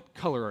 what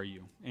color are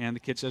you? And the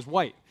kid says,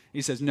 white.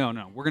 He says, no,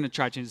 we're going to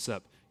try to change this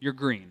up. You're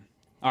green.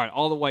 All right,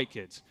 all the white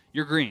kids,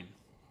 you're green.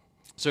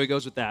 So he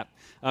goes with that.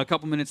 A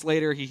couple minutes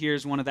later, he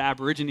hears one of the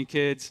Aborigine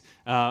kids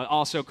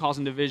also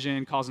causing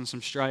division, causing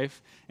some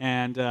strife,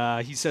 and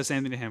he says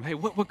something to him. Hey,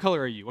 what color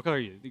are you? What color are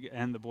you?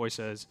 And the boy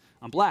says,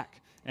 I'm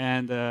black.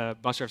 And the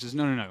bus driver says,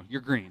 no, you're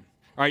green.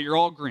 All right, you're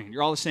all green.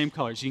 You're all the same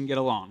colors. You can get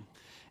along.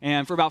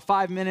 And for about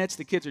 5 minutes,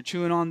 the kids are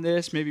chewing on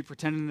this, maybe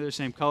pretending they're the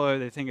same color.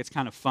 They think it's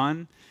kind of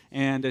fun.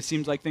 And it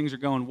seems like things are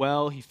going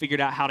well. He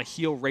figured out how to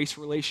heal race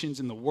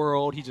relations in the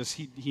world.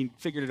 He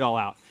figured it all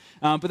out.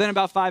 But then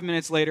about 5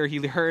 minutes later,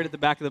 he heard at the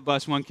back of the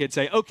bus one kid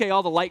say, okay,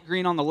 all the light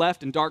green on the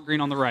left and dark green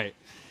on the right.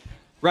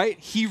 Right?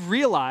 He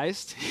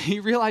realized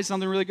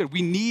something really good.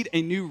 We need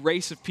a new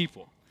race of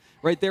people.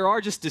 Right? There are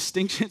just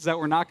distinctions that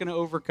we're not going to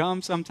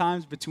overcome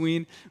sometimes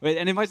between,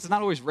 and it's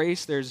not always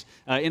race. There's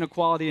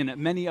inequality and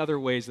many other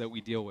ways that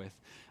we deal with.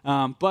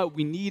 But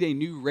we need a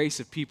new race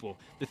of people.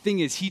 The thing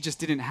is, he just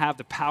didn't have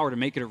the power to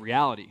make it a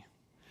reality.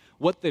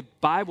 What the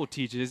Bible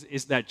teaches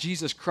is that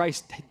Jesus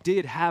Christ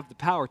did have the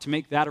power to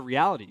make that a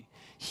reality.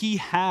 He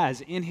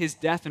has, in his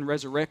death and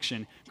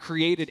resurrection,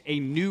 created a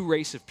new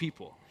race of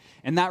people.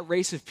 And that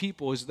race of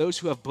people is those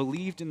who have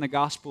believed in the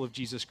gospel of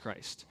Jesus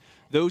Christ.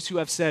 Those who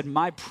have said,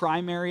 my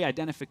primary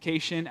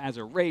identification as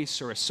a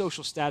race or a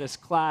social status,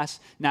 class,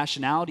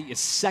 nationality is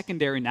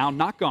secondary now,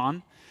 not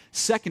gone,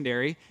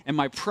 secondary, and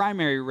my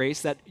primary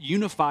race that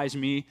unifies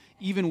me,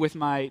 even with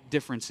my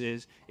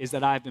differences, is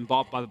that I've been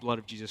bought by the blood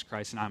of Jesus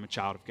Christ and I'm a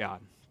child of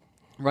God.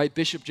 Right?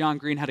 Bishop John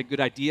Green had a good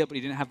idea, but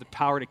he didn't have the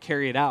power to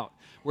carry it out,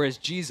 whereas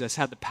Jesus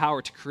had the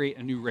power to create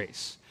a new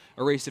race,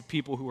 a race of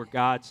people who were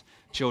God's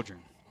children.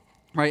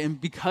 Right,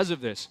 and because of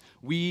this,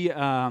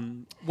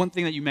 one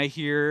thing that you may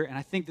hear, and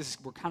I think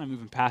we're kind of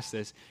moving past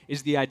this,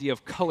 is the idea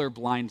of color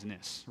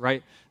blindness,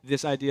 right?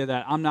 This idea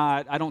that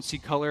I don't see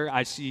color,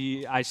 I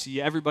see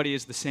everybody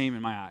is the same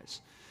in my eyes.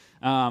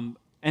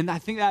 And I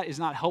think that is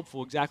not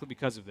helpful exactly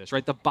because of this,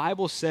 right? The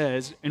Bible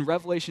says in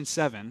Revelation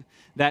 7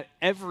 that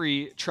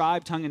every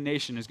tribe, tongue, and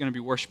nation is going to be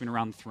worshiping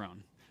around the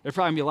throne. There's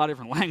probably going to be a lot of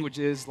different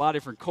languages, a lot of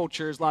different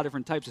cultures, a lot of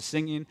different types of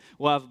singing.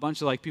 We'll have a bunch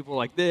of people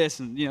like this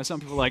and some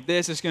people like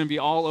this. It's going to be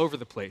all over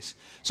the place.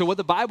 So what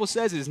the Bible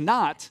says is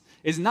not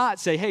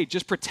say, hey,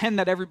 just pretend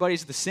that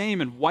everybody's the same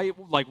and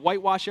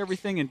whitewash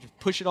everything and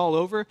push it all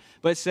over.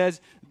 But it says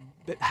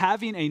that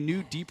having a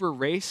new, deeper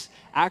race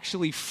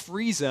actually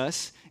frees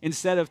us,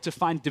 instead of to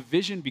find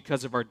division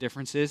because of our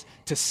differences,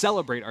 to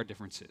celebrate our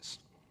differences,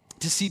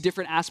 to see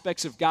different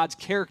aspects of God's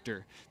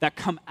character that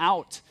come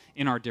out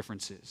in our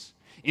differences.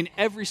 In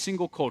every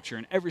single culture,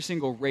 in every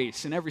single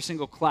race, in every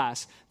single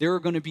class, there are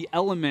going to be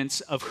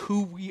elements of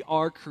who we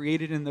are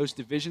created in those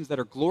divisions that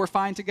are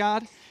glorifying to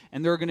God,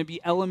 and there are going to be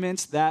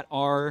elements that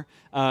are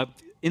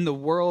in the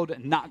world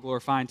not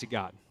glorifying to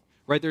God.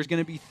 Right? There's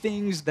going to be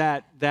things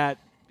that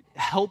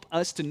help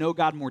us to know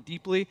God more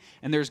deeply,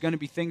 and there's going to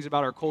be things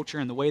about our culture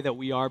and the way that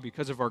we are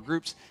because of our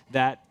groups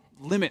that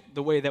limit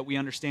the way that we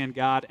understand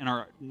God and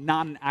are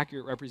not an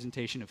accurate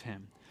representation of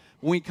Him.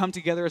 When we come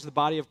together as the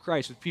body of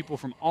Christ with people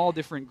from all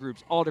different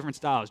groups, all different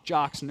styles,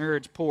 jocks,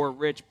 nerds, poor,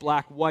 rich,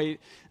 black, white,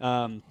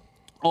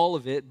 all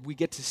of it, we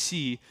get to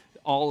see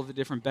all of the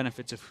different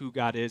benefits of who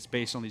God is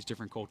based on these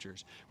different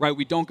cultures. Right?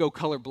 We don't go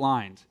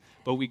colorblind,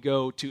 but we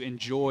go to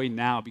enjoy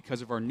now,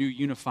 because of our new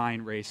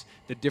unifying race,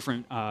 the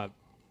different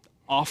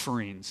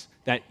offerings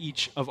that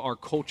each of our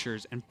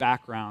cultures and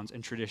backgrounds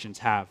and traditions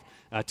have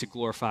to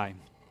glorify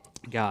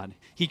God.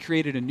 He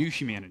created a new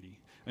humanity,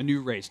 a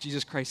new race.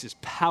 Jesus Christ is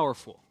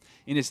powerful.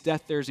 In his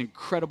death, there's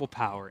incredible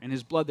power. In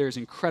his blood, there's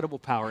incredible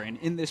power. And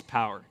in this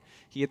power,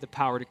 he had the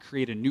power to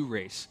create a new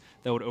race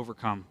that would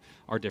overcome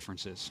our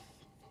differences.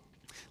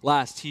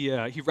 Last, he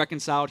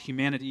reconciled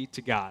humanity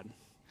to God.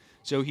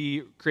 So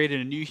he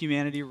created a new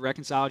humanity,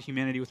 reconciled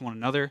humanity with one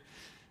another,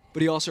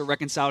 but he also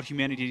reconciled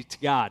humanity to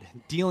God,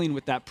 dealing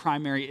with that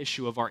primary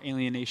issue of our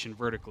alienation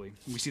vertically.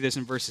 We see this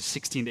in verses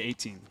 16 to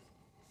 18.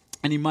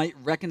 And he might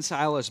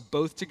reconcile us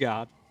both to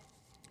God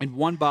in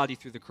one body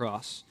through the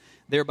cross,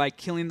 thereby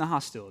killing the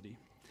hostility.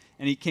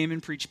 And he came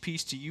and preached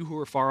peace to you who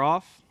are far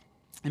off,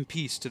 and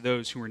peace to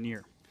those who are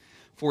near.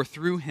 For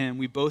through him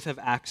we both have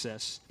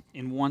access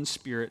in one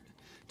spirit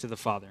to the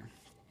Father.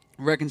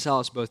 Reconcile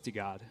us both to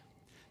God.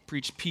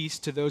 Preach peace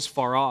to those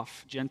far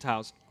off,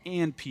 Gentiles,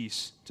 and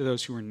peace to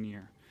those who are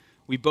near.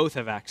 We both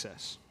have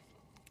access.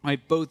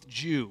 Right? Both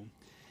Jew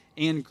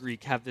and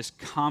Greek have this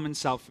common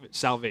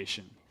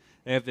salvation.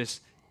 They have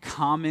this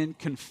common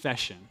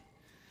confession,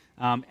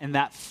 and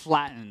that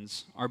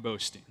flattens our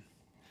boasting.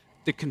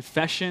 The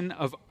confession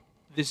of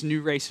this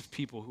new race of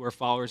people who are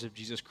followers of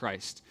Jesus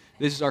Christ.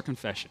 This is our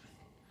confession.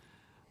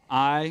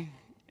 I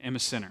am a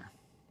sinner.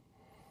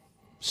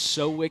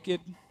 So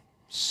wicked,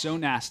 so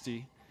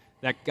nasty,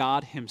 that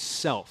God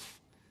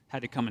himself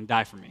had to come and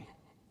die for me.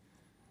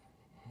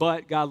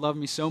 But God loved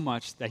me so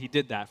much that he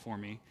did that for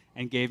me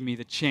and gave me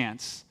the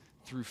chance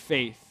through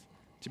faith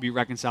to be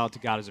reconciled to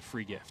God as a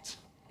free gift.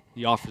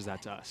 He offers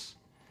that to us.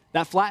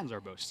 That flattens our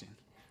boasting,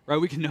 right?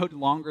 We can no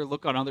longer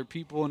look on other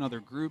people and other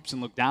groups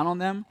and look down on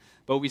them,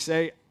 but we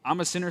say, I'm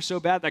a sinner so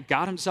bad that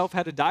God himself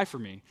had to die for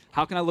me.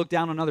 How can I look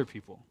down on other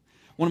people?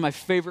 One of my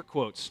favorite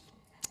quotes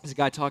is a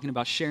guy talking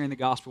about sharing the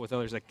gospel with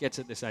others that gets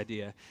at this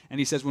idea. And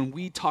he says, when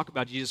we talk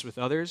about Jesus with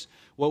others,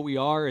 what we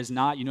are is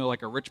not,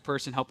 like a rich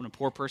person helping a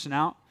poor person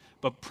out,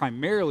 but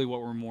primarily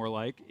what we're more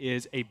like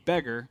is a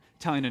beggar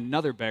telling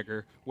another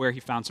beggar where he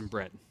found some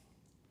bread.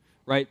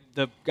 Right?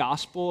 The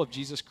gospel of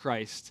Jesus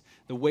Christ,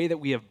 the way that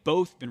we have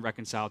both been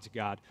reconciled to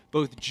God,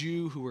 both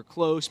Jew who were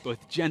close,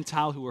 both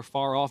Gentile who were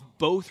far off,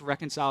 both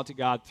reconciled to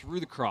God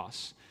through the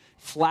cross,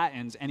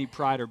 flattens any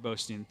pride or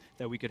boasting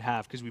that we could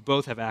have because we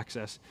both have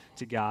access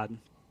to God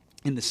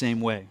in the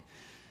same way.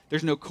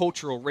 There's no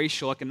cultural,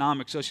 racial,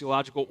 economic,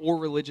 sociological, or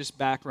religious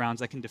backgrounds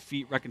that can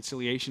defeat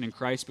reconciliation in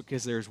Christ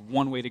because there's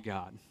one way to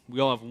God.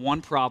 We all have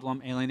one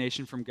problem,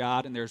 alienation from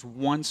God, and there's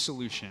one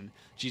solution,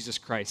 Jesus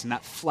Christ. And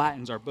that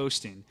flattens our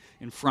boasting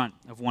in front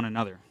of one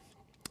another.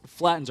 It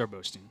flattens our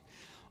boasting.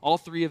 All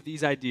three of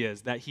these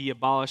ideas, that he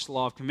abolished the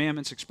law of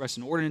commandments expressed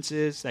in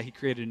ordinances, that he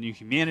created a new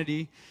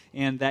humanity,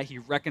 and that he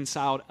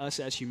reconciled us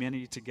as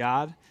humanity to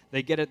God,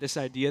 they get at this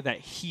idea that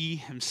he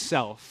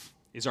himself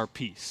is our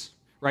peace,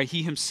 right?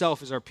 He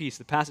himself is our peace.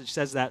 The passage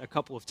says that a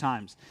couple of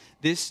times.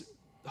 This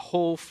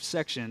whole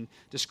section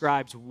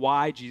describes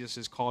why Jesus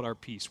is called our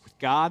peace with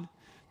God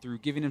through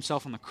giving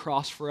himself on the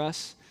cross for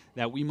us,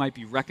 that we might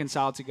be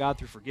reconciled to God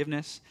through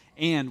forgiveness,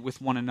 and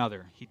with one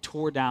another. He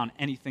tore down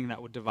anything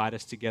that would divide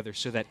us together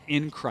so that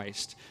in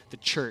Christ, the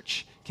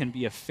church can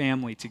be a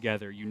family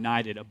together,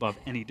 united above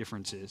any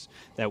differences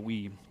that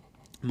we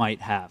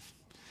might have.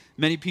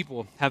 Many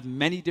people have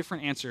many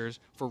different answers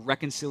for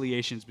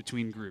reconciliations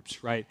between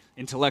groups, right?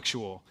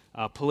 Intellectual,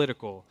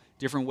 political,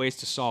 different ways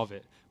to solve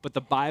it. But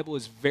the Bible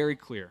is very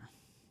clear.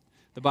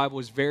 The Bible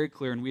is very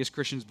clear, and we as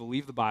Christians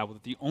believe the Bible,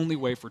 that the only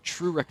way for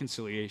true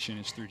reconciliation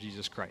is through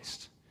Jesus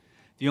Christ.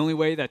 The only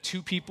way that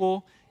two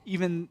people,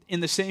 even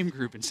in the same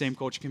group and same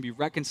culture, can be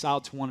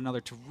reconciled to one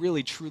another, to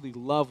really, truly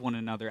love one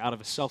another out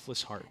of a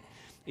selfless heart,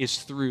 is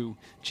through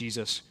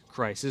Jesus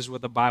Christ. This is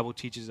what the Bible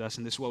teaches us,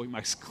 and this is what we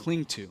must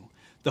cling to.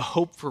 The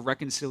hope for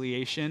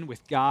reconciliation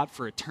with God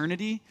for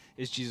eternity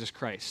is Jesus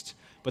Christ.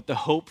 But the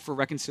hope for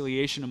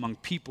reconciliation among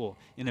people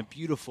in a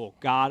beautiful,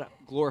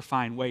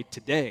 God-glorifying way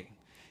today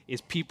is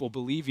people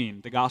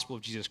believing the gospel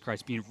of Jesus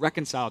Christ, being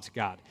reconciled to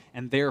God,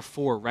 and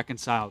therefore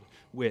reconciled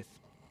with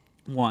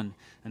one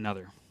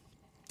another.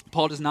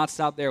 Paul does not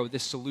stop there with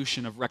this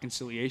solution of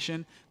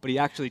reconciliation, but he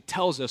actually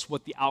tells us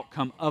what the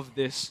outcome of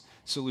this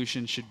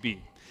solution should be.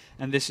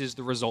 And this is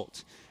the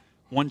result.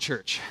 One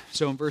church.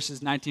 So in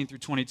verses 19 through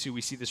 22,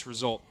 we see this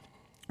result,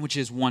 which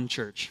is one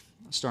church.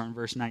 Let's start in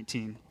verse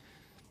 19.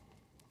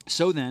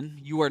 So then,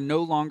 you are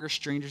no longer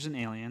strangers and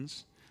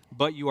aliens,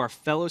 but you are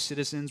fellow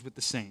citizens with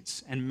the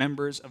saints and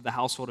members of the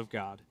household of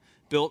God,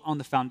 built on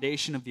the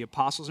foundation of the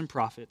apostles and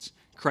prophets,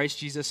 Christ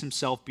Jesus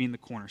himself being the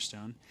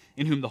cornerstone,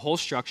 in whom the whole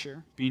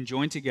structure, being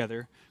joined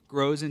together,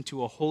 grows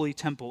into a holy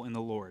temple in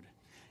the Lord.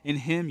 In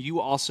him you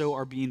also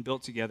are being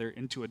built together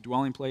into a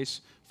dwelling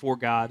place for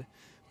God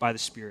by the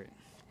Spirit.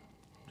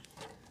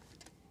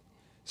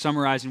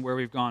 Summarizing where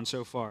we've gone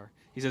so far,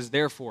 he says,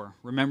 therefore,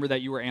 remember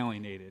that you were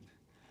alienated.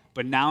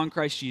 But now in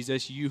Christ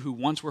Jesus, you who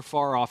once were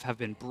far off have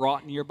been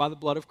brought near by the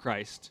blood of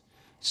Christ.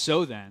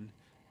 So then,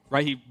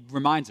 right, he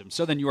reminds them,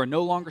 so then you are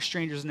no longer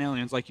strangers and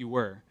aliens like you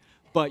were,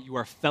 but you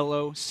are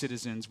fellow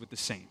citizens with the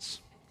saints.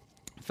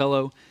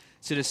 Fellow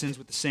citizens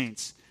with the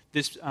saints.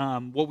 This,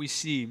 what we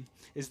see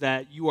is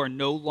that you are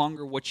no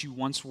longer what you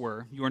once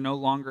were. You are no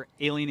longer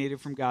alienated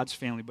from God's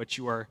family, but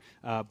you are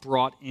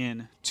brought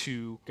in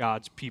to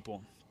God's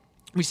people.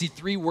 We see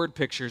three word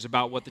pictures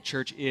about what the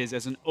church is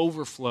as an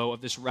overflow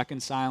of this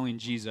reconciling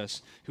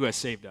Jesus who has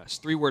saved us.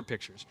 Three word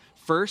pictures.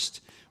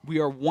 First, we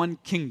are one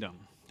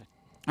kingdom.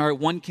 All right,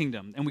 one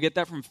kingdom. And we get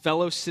that from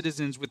fellow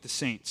citizens with the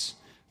saints.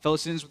 Fellow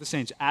citizens with the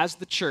saints. As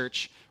the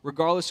church,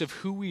 regardless of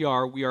who we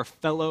are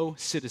fellow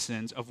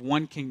citizens of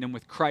one kingdom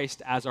with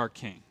Christ as our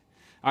king.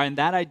 All right, and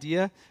that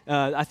idea,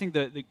 I think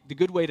the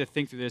good way to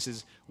think through this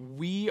is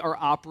we are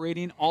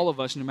operating, all of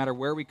us, no matter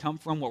where we come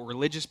from, what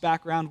religious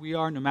background we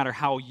are, no matter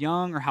how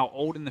young or how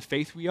old in the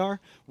faith we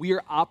are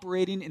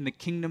operating in the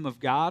kingdom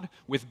of God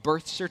with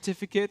birth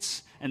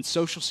certificates and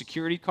social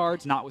security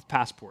cards, not with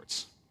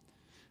passports.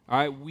 All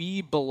right,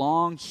 we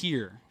belong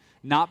here,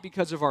 not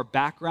because of our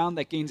background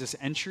that gains us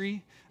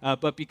entry,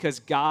 but because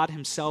God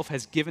himself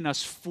has given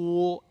us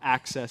full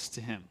access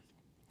to him.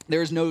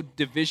 There is no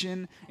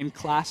division in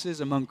classes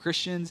among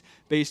Christians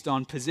based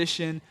on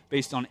position,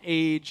 based on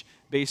age,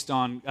 based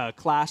on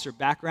class or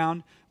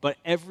background, but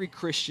every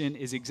Christian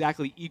is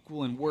exactly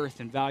equal in worth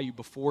and value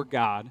before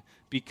God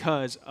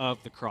because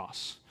of the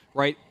cross.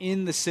 Right?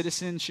 In the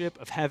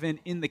citizenship of heaven,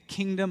 in the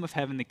kingdom of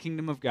heaven, the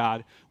kingdom of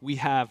God, we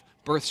have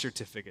birth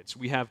certificates.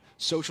 We have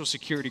social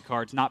security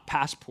cards, not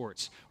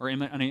passports or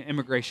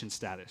immigration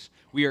status.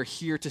 We are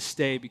here to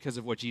stay because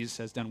of what Jesus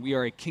has done. We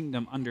are a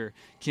kingdom under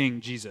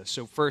King Jesus.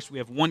 So first, we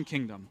have one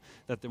kingdom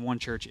that the one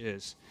church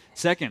is.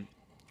 Second,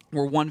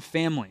 we're one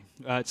family.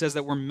 It says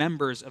that we're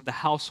members of the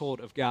household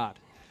of God.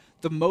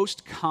 The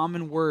most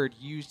common word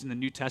used in the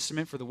New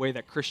Testament for the way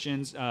that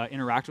Christians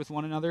interact with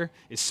one another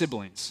is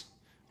siblings.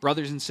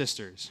 Brothers and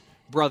sisters,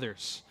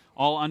 brothers,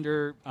 all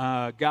under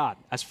God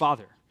as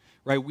Father,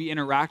 right? We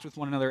interact with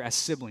one another as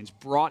siblings,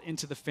 brought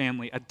into the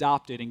family,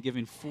 adopted, and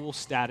given full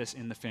status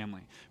in the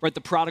family, right?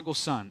 The prodigal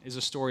son is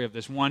a story of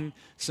this. One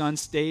son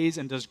stays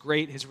and does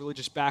great. His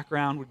religious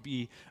background would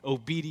be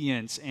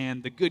obedience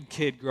and the good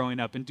kid growing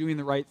up and doing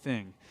the right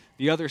thing.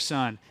 The other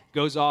son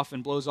goes off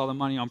and blows all the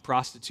money on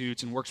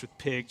prostitutes and works with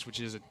pigs, which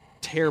is a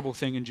terrible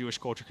thing in Jewish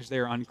culture because they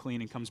are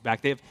unclean, and comes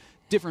back. They have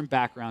different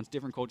backgrounds,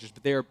 different cultures,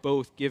 but they are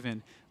both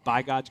given,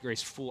 by God's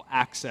grace, full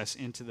access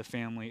into the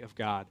family of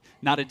God.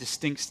 Not a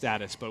distinct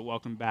status, but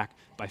welcomed back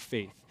by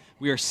faith.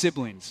 We are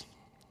siblings,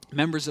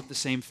 members of the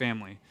same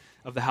family,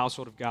 of the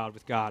household of God,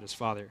 with God as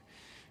Father. And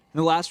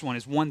the last one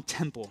is one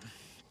temple.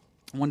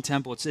 One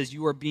temple. It says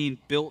you are being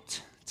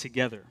built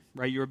together,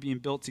 right? You are being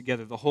built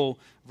together. The whole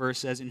verse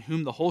says, in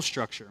whom the whole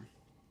structure,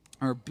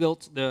 or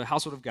built, the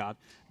household of God,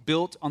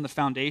 built on the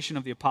foundation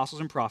of the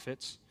apostles and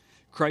prophets,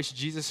 Christ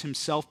Jesus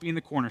himself being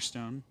the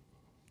cornerstone,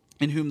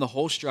 in whom the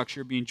whole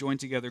structure, being joined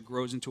together,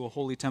 grows into a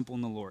holy temple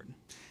in the Lord.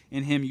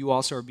 In him you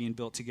also are being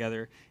built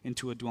together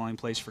into a dwelling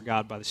place for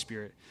God by the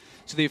Spirit.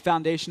 So the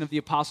foundation of the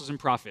apostles and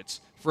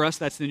prophets, for us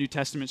that's the New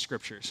Testament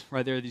scriptures,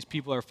 right? There are these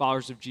people that are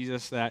followers of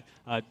Jesus that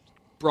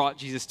brought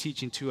Jesus'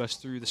 teaching to us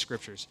through the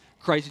scriptures.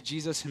 Christ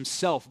Jesus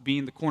himself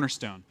being the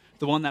cornerstone,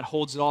 the one that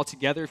holds it all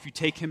together. If you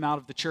take him out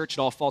of the church, it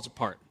all falls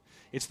apart.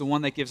 It's the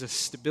one that gives us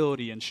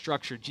stability and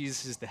structure.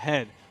 Jesus is the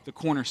head, the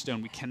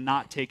cornerstone. We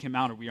cannot take him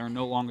out or we are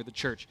no longer the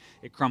church.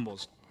 It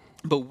crumbles.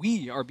 But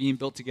we are being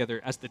built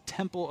together as the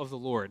temple of the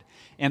Lord,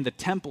 and the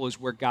temple is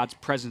where God's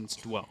presence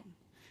dwelt.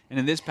 And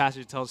in this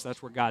passage, it tells us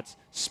that's where God's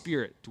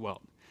Spirit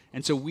dwelt.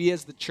 And so we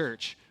as the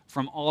church,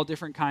 from all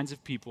different kinds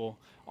of people,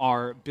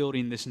 are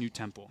building this new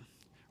temple.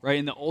 Right?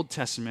 In the Old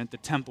Testament, the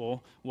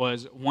temple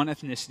was one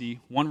ethnicity,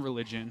 one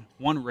religion,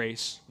 one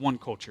race, one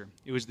culture.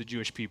 It was the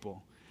Jewish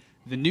people.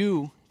 The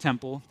new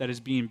temple that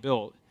is being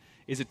built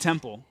is a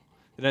temple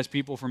that has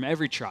people from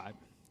every tribe,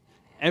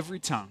 every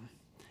tongue,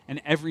 and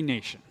every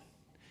nation.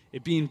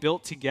 It being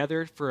built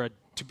together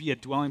to be a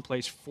dwelling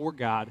place for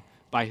God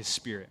by his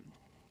Spirit.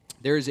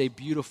 There is a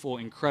beautiful,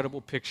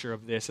 incredible picture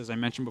of this, as I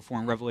mentioned before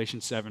in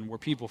Revelation 7, where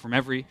people from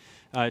every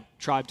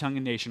tribe, tongue,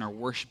 and nation are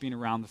worshiping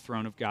around the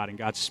throne of God, and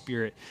God's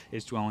Spirit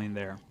is dwelling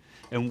there.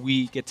 And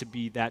we get to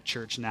be that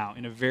church now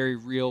in a very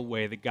real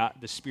way,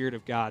 the Spirit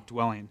of God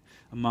dwelling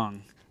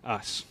among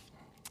us.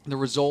 The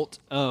result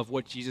of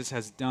what Jesus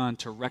has done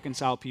to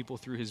reconcile people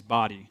through his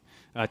body,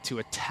 to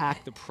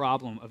attack the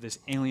problem of this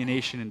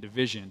alienation and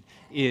division,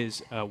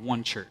 is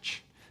one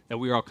church that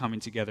we are all coming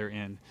together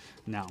in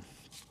now.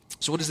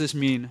 So what does this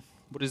mean?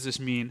 What does this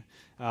mean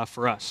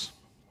for us?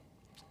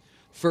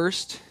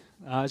 First,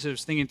 as I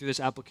was thinking through this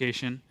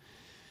application,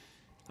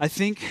 I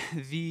think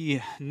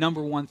the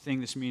number one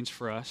thing this means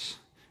for us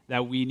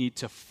that we need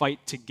to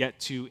fight to get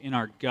to in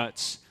our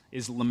guts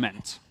is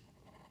lament.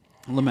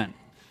 Lament.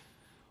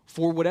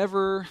 For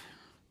whatever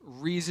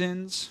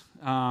reasons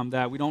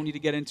that we don't need to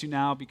get into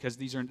now because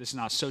this is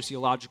not a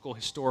sociological,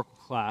 historical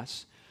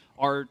class,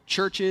 our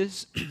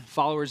churches,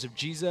 followers of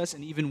Jesus,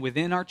 and even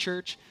within our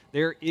church,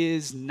 there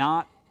is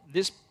not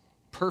this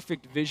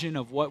perfect vision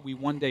of what we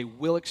one day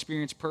will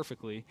experience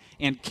perfectly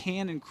and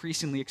can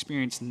increasingly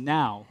experience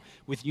now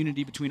with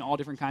unity between all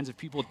different kinds of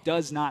people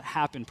does not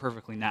happen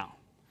perfectly now.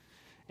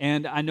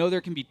 And I know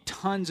there can be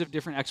tons of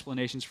different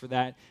explanations for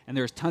that, and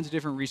there's tons of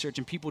different research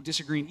and people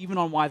disagreeing even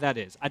on why that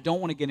is. I don't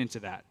want to get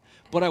into that.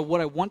 But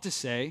what I want to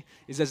say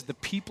is as the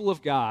people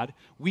of God,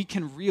 we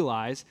can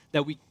realize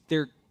that we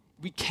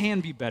can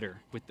be better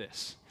with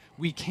this.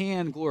 We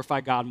can glorify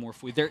God more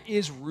fully. There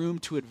is room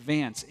to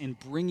advance in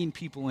bringing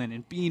people in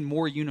and being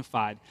more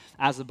unified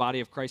as the body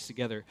of Christ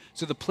together.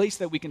 So the place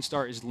that we can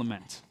start is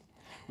lament.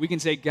 We can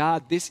say,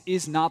 God, this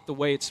is not the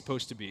way it's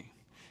supposed to be.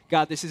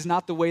 God, this is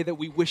not the way that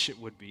we wish it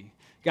would be.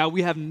 God,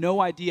 we have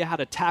no idea how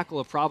to tackle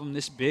a problem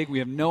this big. We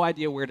have no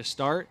idea where to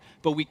start,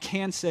 but we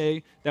can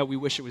say that we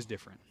wish it was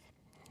different.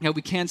 Now,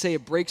 we can say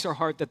it breaks our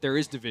heart that there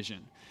is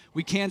division.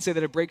 We can say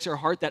that it breaks our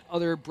heart that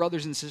other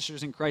brothers and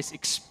sisters in Christ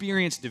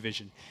experience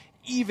division.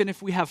 Even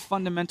if we have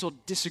fundamental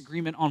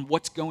disagreement on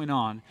what's going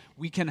on,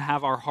 we can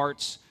have our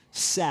hearts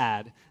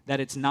sad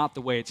that it's not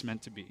the way it's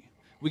meant to be.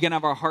 We can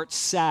have our hearts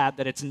sad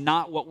that it's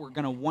not what we're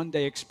going to one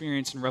day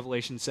experience in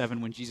Revelation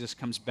 7 when Jesus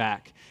comes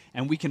back.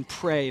 And we can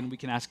pray and we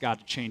can ask God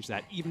to change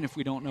that, even if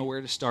we don't know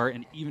where to start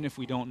and even if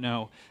we don't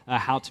know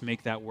how to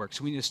make that work.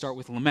 So we need to start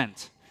with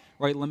lament,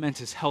 right? Lament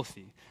is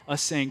healthy.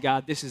 Us saying,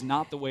 God, this is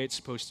not the way it's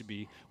supposed to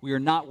be. We are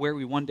not where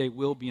we one day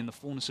will be in the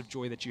fullness of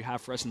joy that you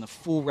have for us, in the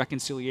full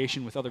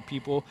reconciliation with other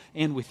people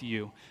and with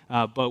you.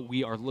 But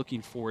we are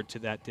looking forward to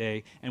that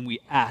day, and we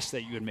ask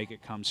that you would make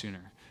it come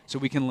sooner. So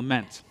we can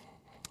lament.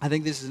 I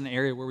think this is an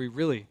area where we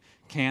really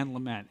can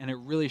lament, and it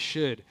really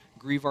should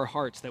grieve our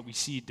hearts that we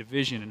see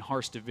division and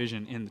harsh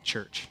division in the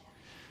church.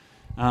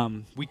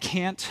 We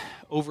can't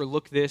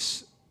overlook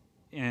this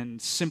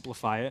and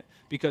simplify it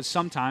because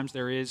sometimes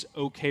there is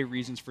okay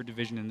reasons for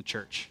division in the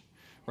church,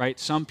 right?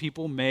 Some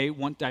people may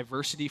want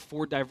diversity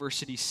for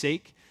diversity's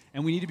sake,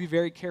 and we need to be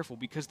very careful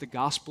because the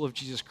gospel of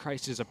Jesus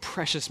Christ is a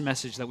precious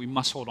message that we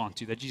must hold on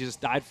to, that Jesus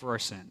died for our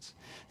sins,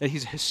 that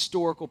he's a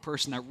historical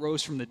person that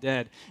rose from the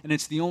dead, and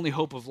it's the only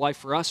hope of life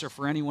for us or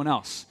for anyone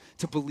else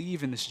to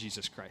believe in this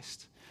Jesus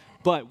Christ.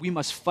 But we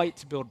must fight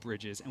to build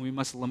bridges, and we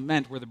must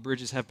lament where the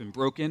bridges have been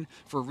broken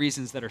for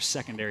reasons that are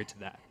secondary to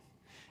that.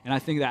 And I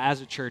think that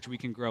as a church, we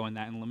can grow in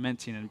that and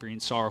lamenting and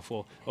being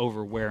sorrowful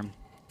over where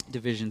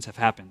divisions have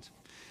happened.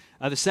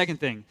 The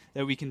second thing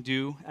that we can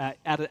do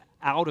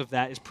out of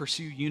that is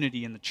pursue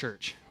unity in the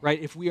church,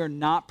 right? If we are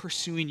not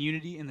pursuing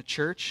unity in the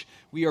church,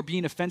 we are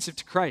being offensive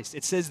to Christ.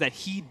 It says that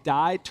he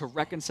died to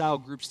reconcile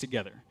groups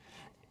together.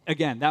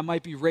 Again, that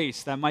might be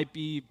race, that might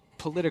be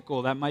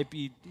political, that might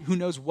be, who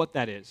knows what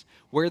that is.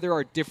 Where there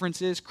are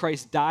differences,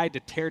 Christ died to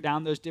tear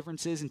down those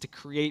differences and to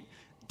create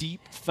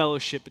deep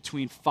fellowship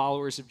between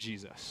followers of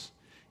Jesus.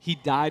 He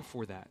died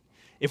for that.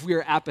 If we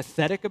are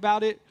apathetic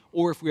about it,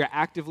 or if we are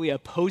actively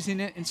opposing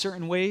it in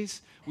certain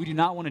ways, we do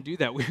not want to do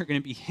that. We are going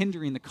to be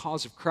hindering the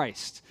cause of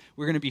Christ.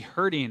 We're going to be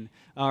hurting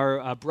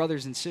our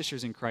brothers and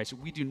sisters in Christ.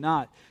 We do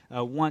not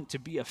want to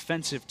be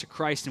offensive to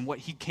Christ and what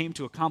he came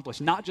to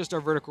accomplish, not just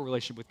our vertical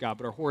relationship with God,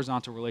 but our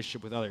horizontal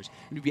relationship with others.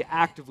 We need to be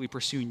actively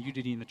pursuing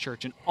unity in the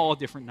church in all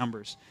different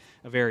numbers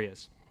of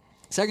areas.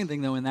 Second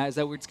thing, though, in that is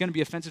that it's going to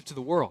be offensive to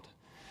the world.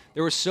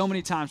 There were so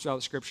many times throughout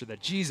the Scripture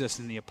that Jesus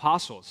and the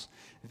apostles,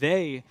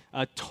 they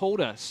told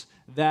us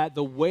that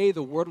the way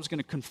the world was going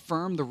to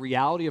confirm the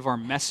reality of our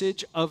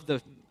message of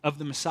the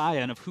Messiah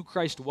and of who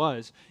Christ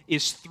was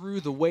is through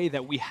the way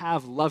that we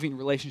have loving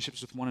relationships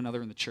with one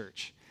another in the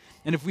church.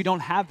 And if we don't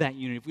have that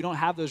unity, if we don't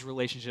have those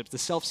relationships, the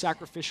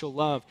self-sacrificial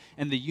love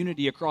and the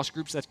unity across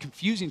groups that's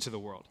confusing to the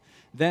world,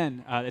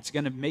 then it's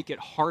going to make it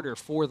harder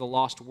for the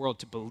lost world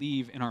to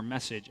believe in our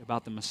message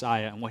about the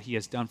Messiah and what he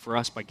has done for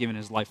us by giving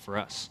his life for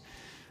us.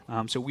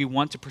 So we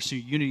want to pursue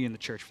unity in the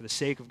church for the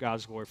sake of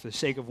God's glory, for the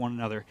sake of one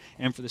another,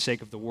 and for the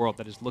sake of the world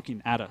that is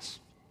looking at us.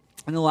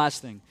 And the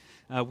last thing,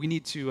 we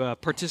need to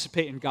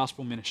participate in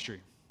gospel ministry.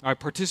 All right,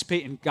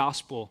 participate in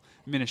gospel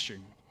ministry.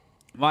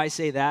 Why I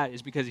say that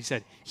is because he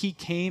said he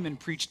came and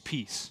preached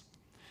peace.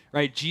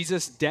 Right?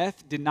 Jesus'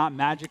 death did not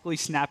magically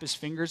snap his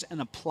fingers and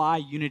apply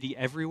unity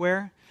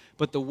everywhere,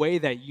 but the way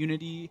that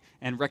unity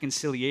and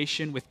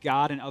reconciliation with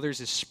God and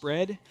others is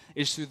spread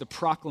is through the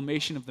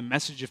proclamation of the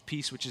message of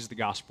peace, which is the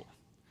gospel.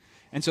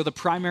 And so the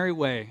primary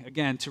way,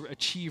 again, to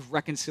achieve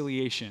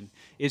reconciliation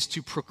is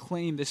to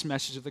proclaim this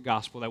message of the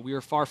gospel, that we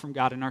are far from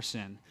God in our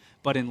sin,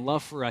 but in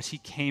love for us, he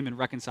came and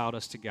reconciled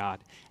us to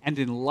God. And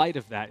in light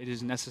of that, it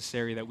is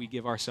necessary that we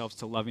give ourselves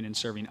to loving and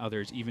serving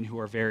others, even who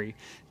are very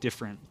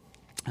different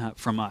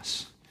from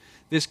us.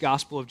 This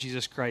gospel of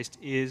Jesus Christ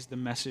is the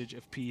message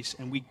of peace,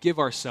 and we give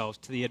ourselves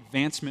to the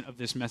advancement of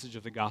this message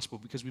of the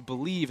gospel because we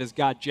believe as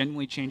God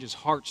genuinely changes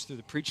hearts through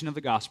the preaching of the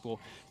gospel,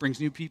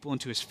 brings new people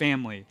into his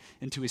family,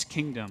 into his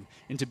kingdom,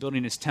 into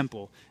building his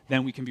temple,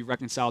 then we can be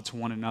reconciled to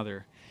one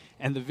another.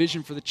 And the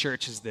vision for the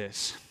church is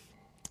this,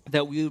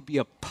 that we would be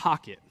a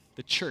pocket,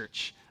 the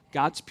church,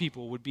 God's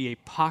people would be a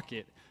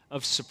pocket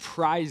of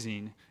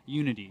surprising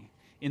unity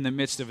in the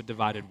midst of a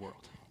divided world.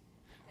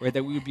 Right?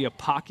 That we would be a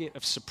pocket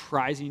of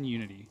surprising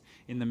unity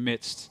in the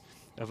midst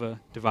of a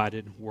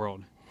divided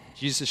world.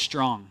 Jesus is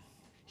strong.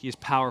 He is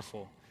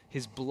powerful.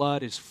 His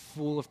blood is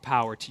full of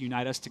power to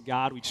unite us to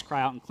God. We just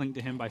cry out and cling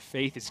to him by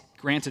faith. It's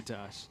granted to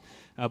us.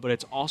 But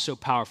it's also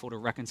powerful to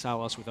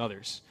reconcile us with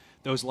others.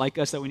 Those like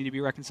us that we need to be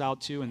reconciled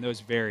to, and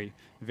those very,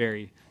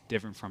 very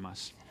different from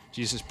us.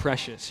 Jesus is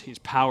precious. He's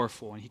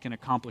powerful, and he can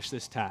accomplish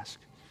this task.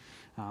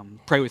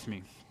 Pray with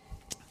me.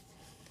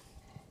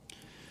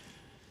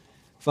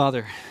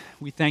 Father,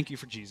 we thank you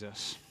for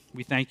Jesus.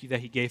 We thank you that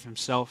he gave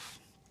himself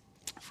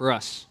for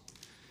us.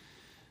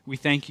 We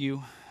thank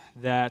you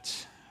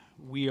that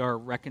we are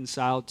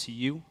reconciled to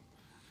you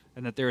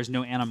and that there is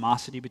no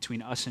animosity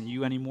between us and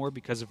you anymore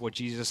because of what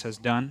Jesus has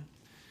done.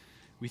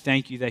 We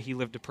thank you that he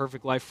lived a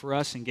perfect life for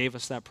us and gave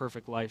us that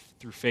perfect life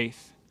through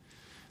faith.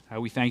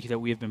 We thank you that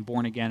we have been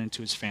born again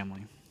into his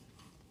family.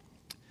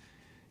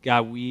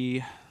 God,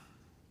 we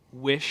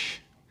wish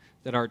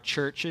that our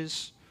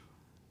churches,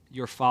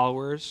 your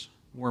followers,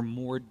 were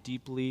more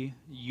deeply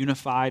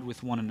unified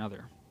with one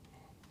another.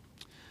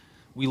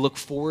 We look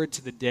forward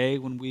to the day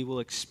when we will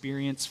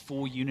experience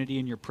full unity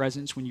in your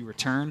presence when you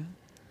return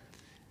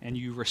and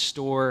you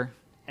restore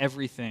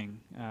everything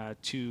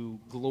to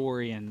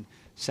glory and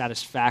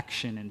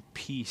satisfaction and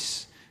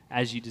peace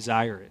as you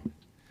desire it.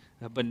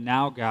 But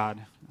now, God,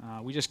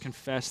 we just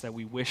confess that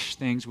we wish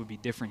things would be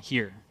different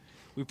here.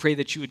 We pray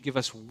that you would give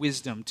us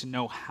wisdom to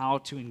know how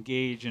to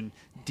engage in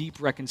deep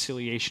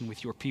reconciliation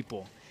with your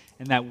people,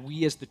 and that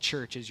we as the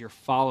church, as your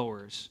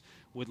followers,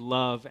 would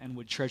love and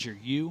would treasure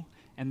you,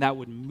 and that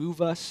would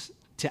move us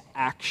to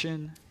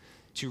action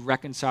to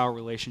reconcile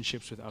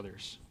relationships with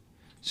others.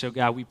 So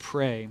God, we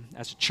pray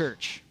as a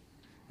church,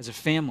 as a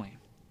family,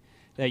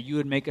 that you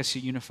would make us a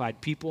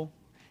unified people,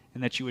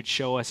 and that you would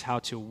show us how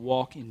to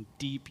walk in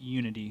deep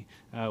unity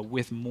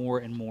with more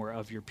and more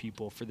of your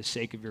people for the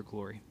sake of your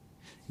glory.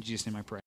 In Jesus' name I pray.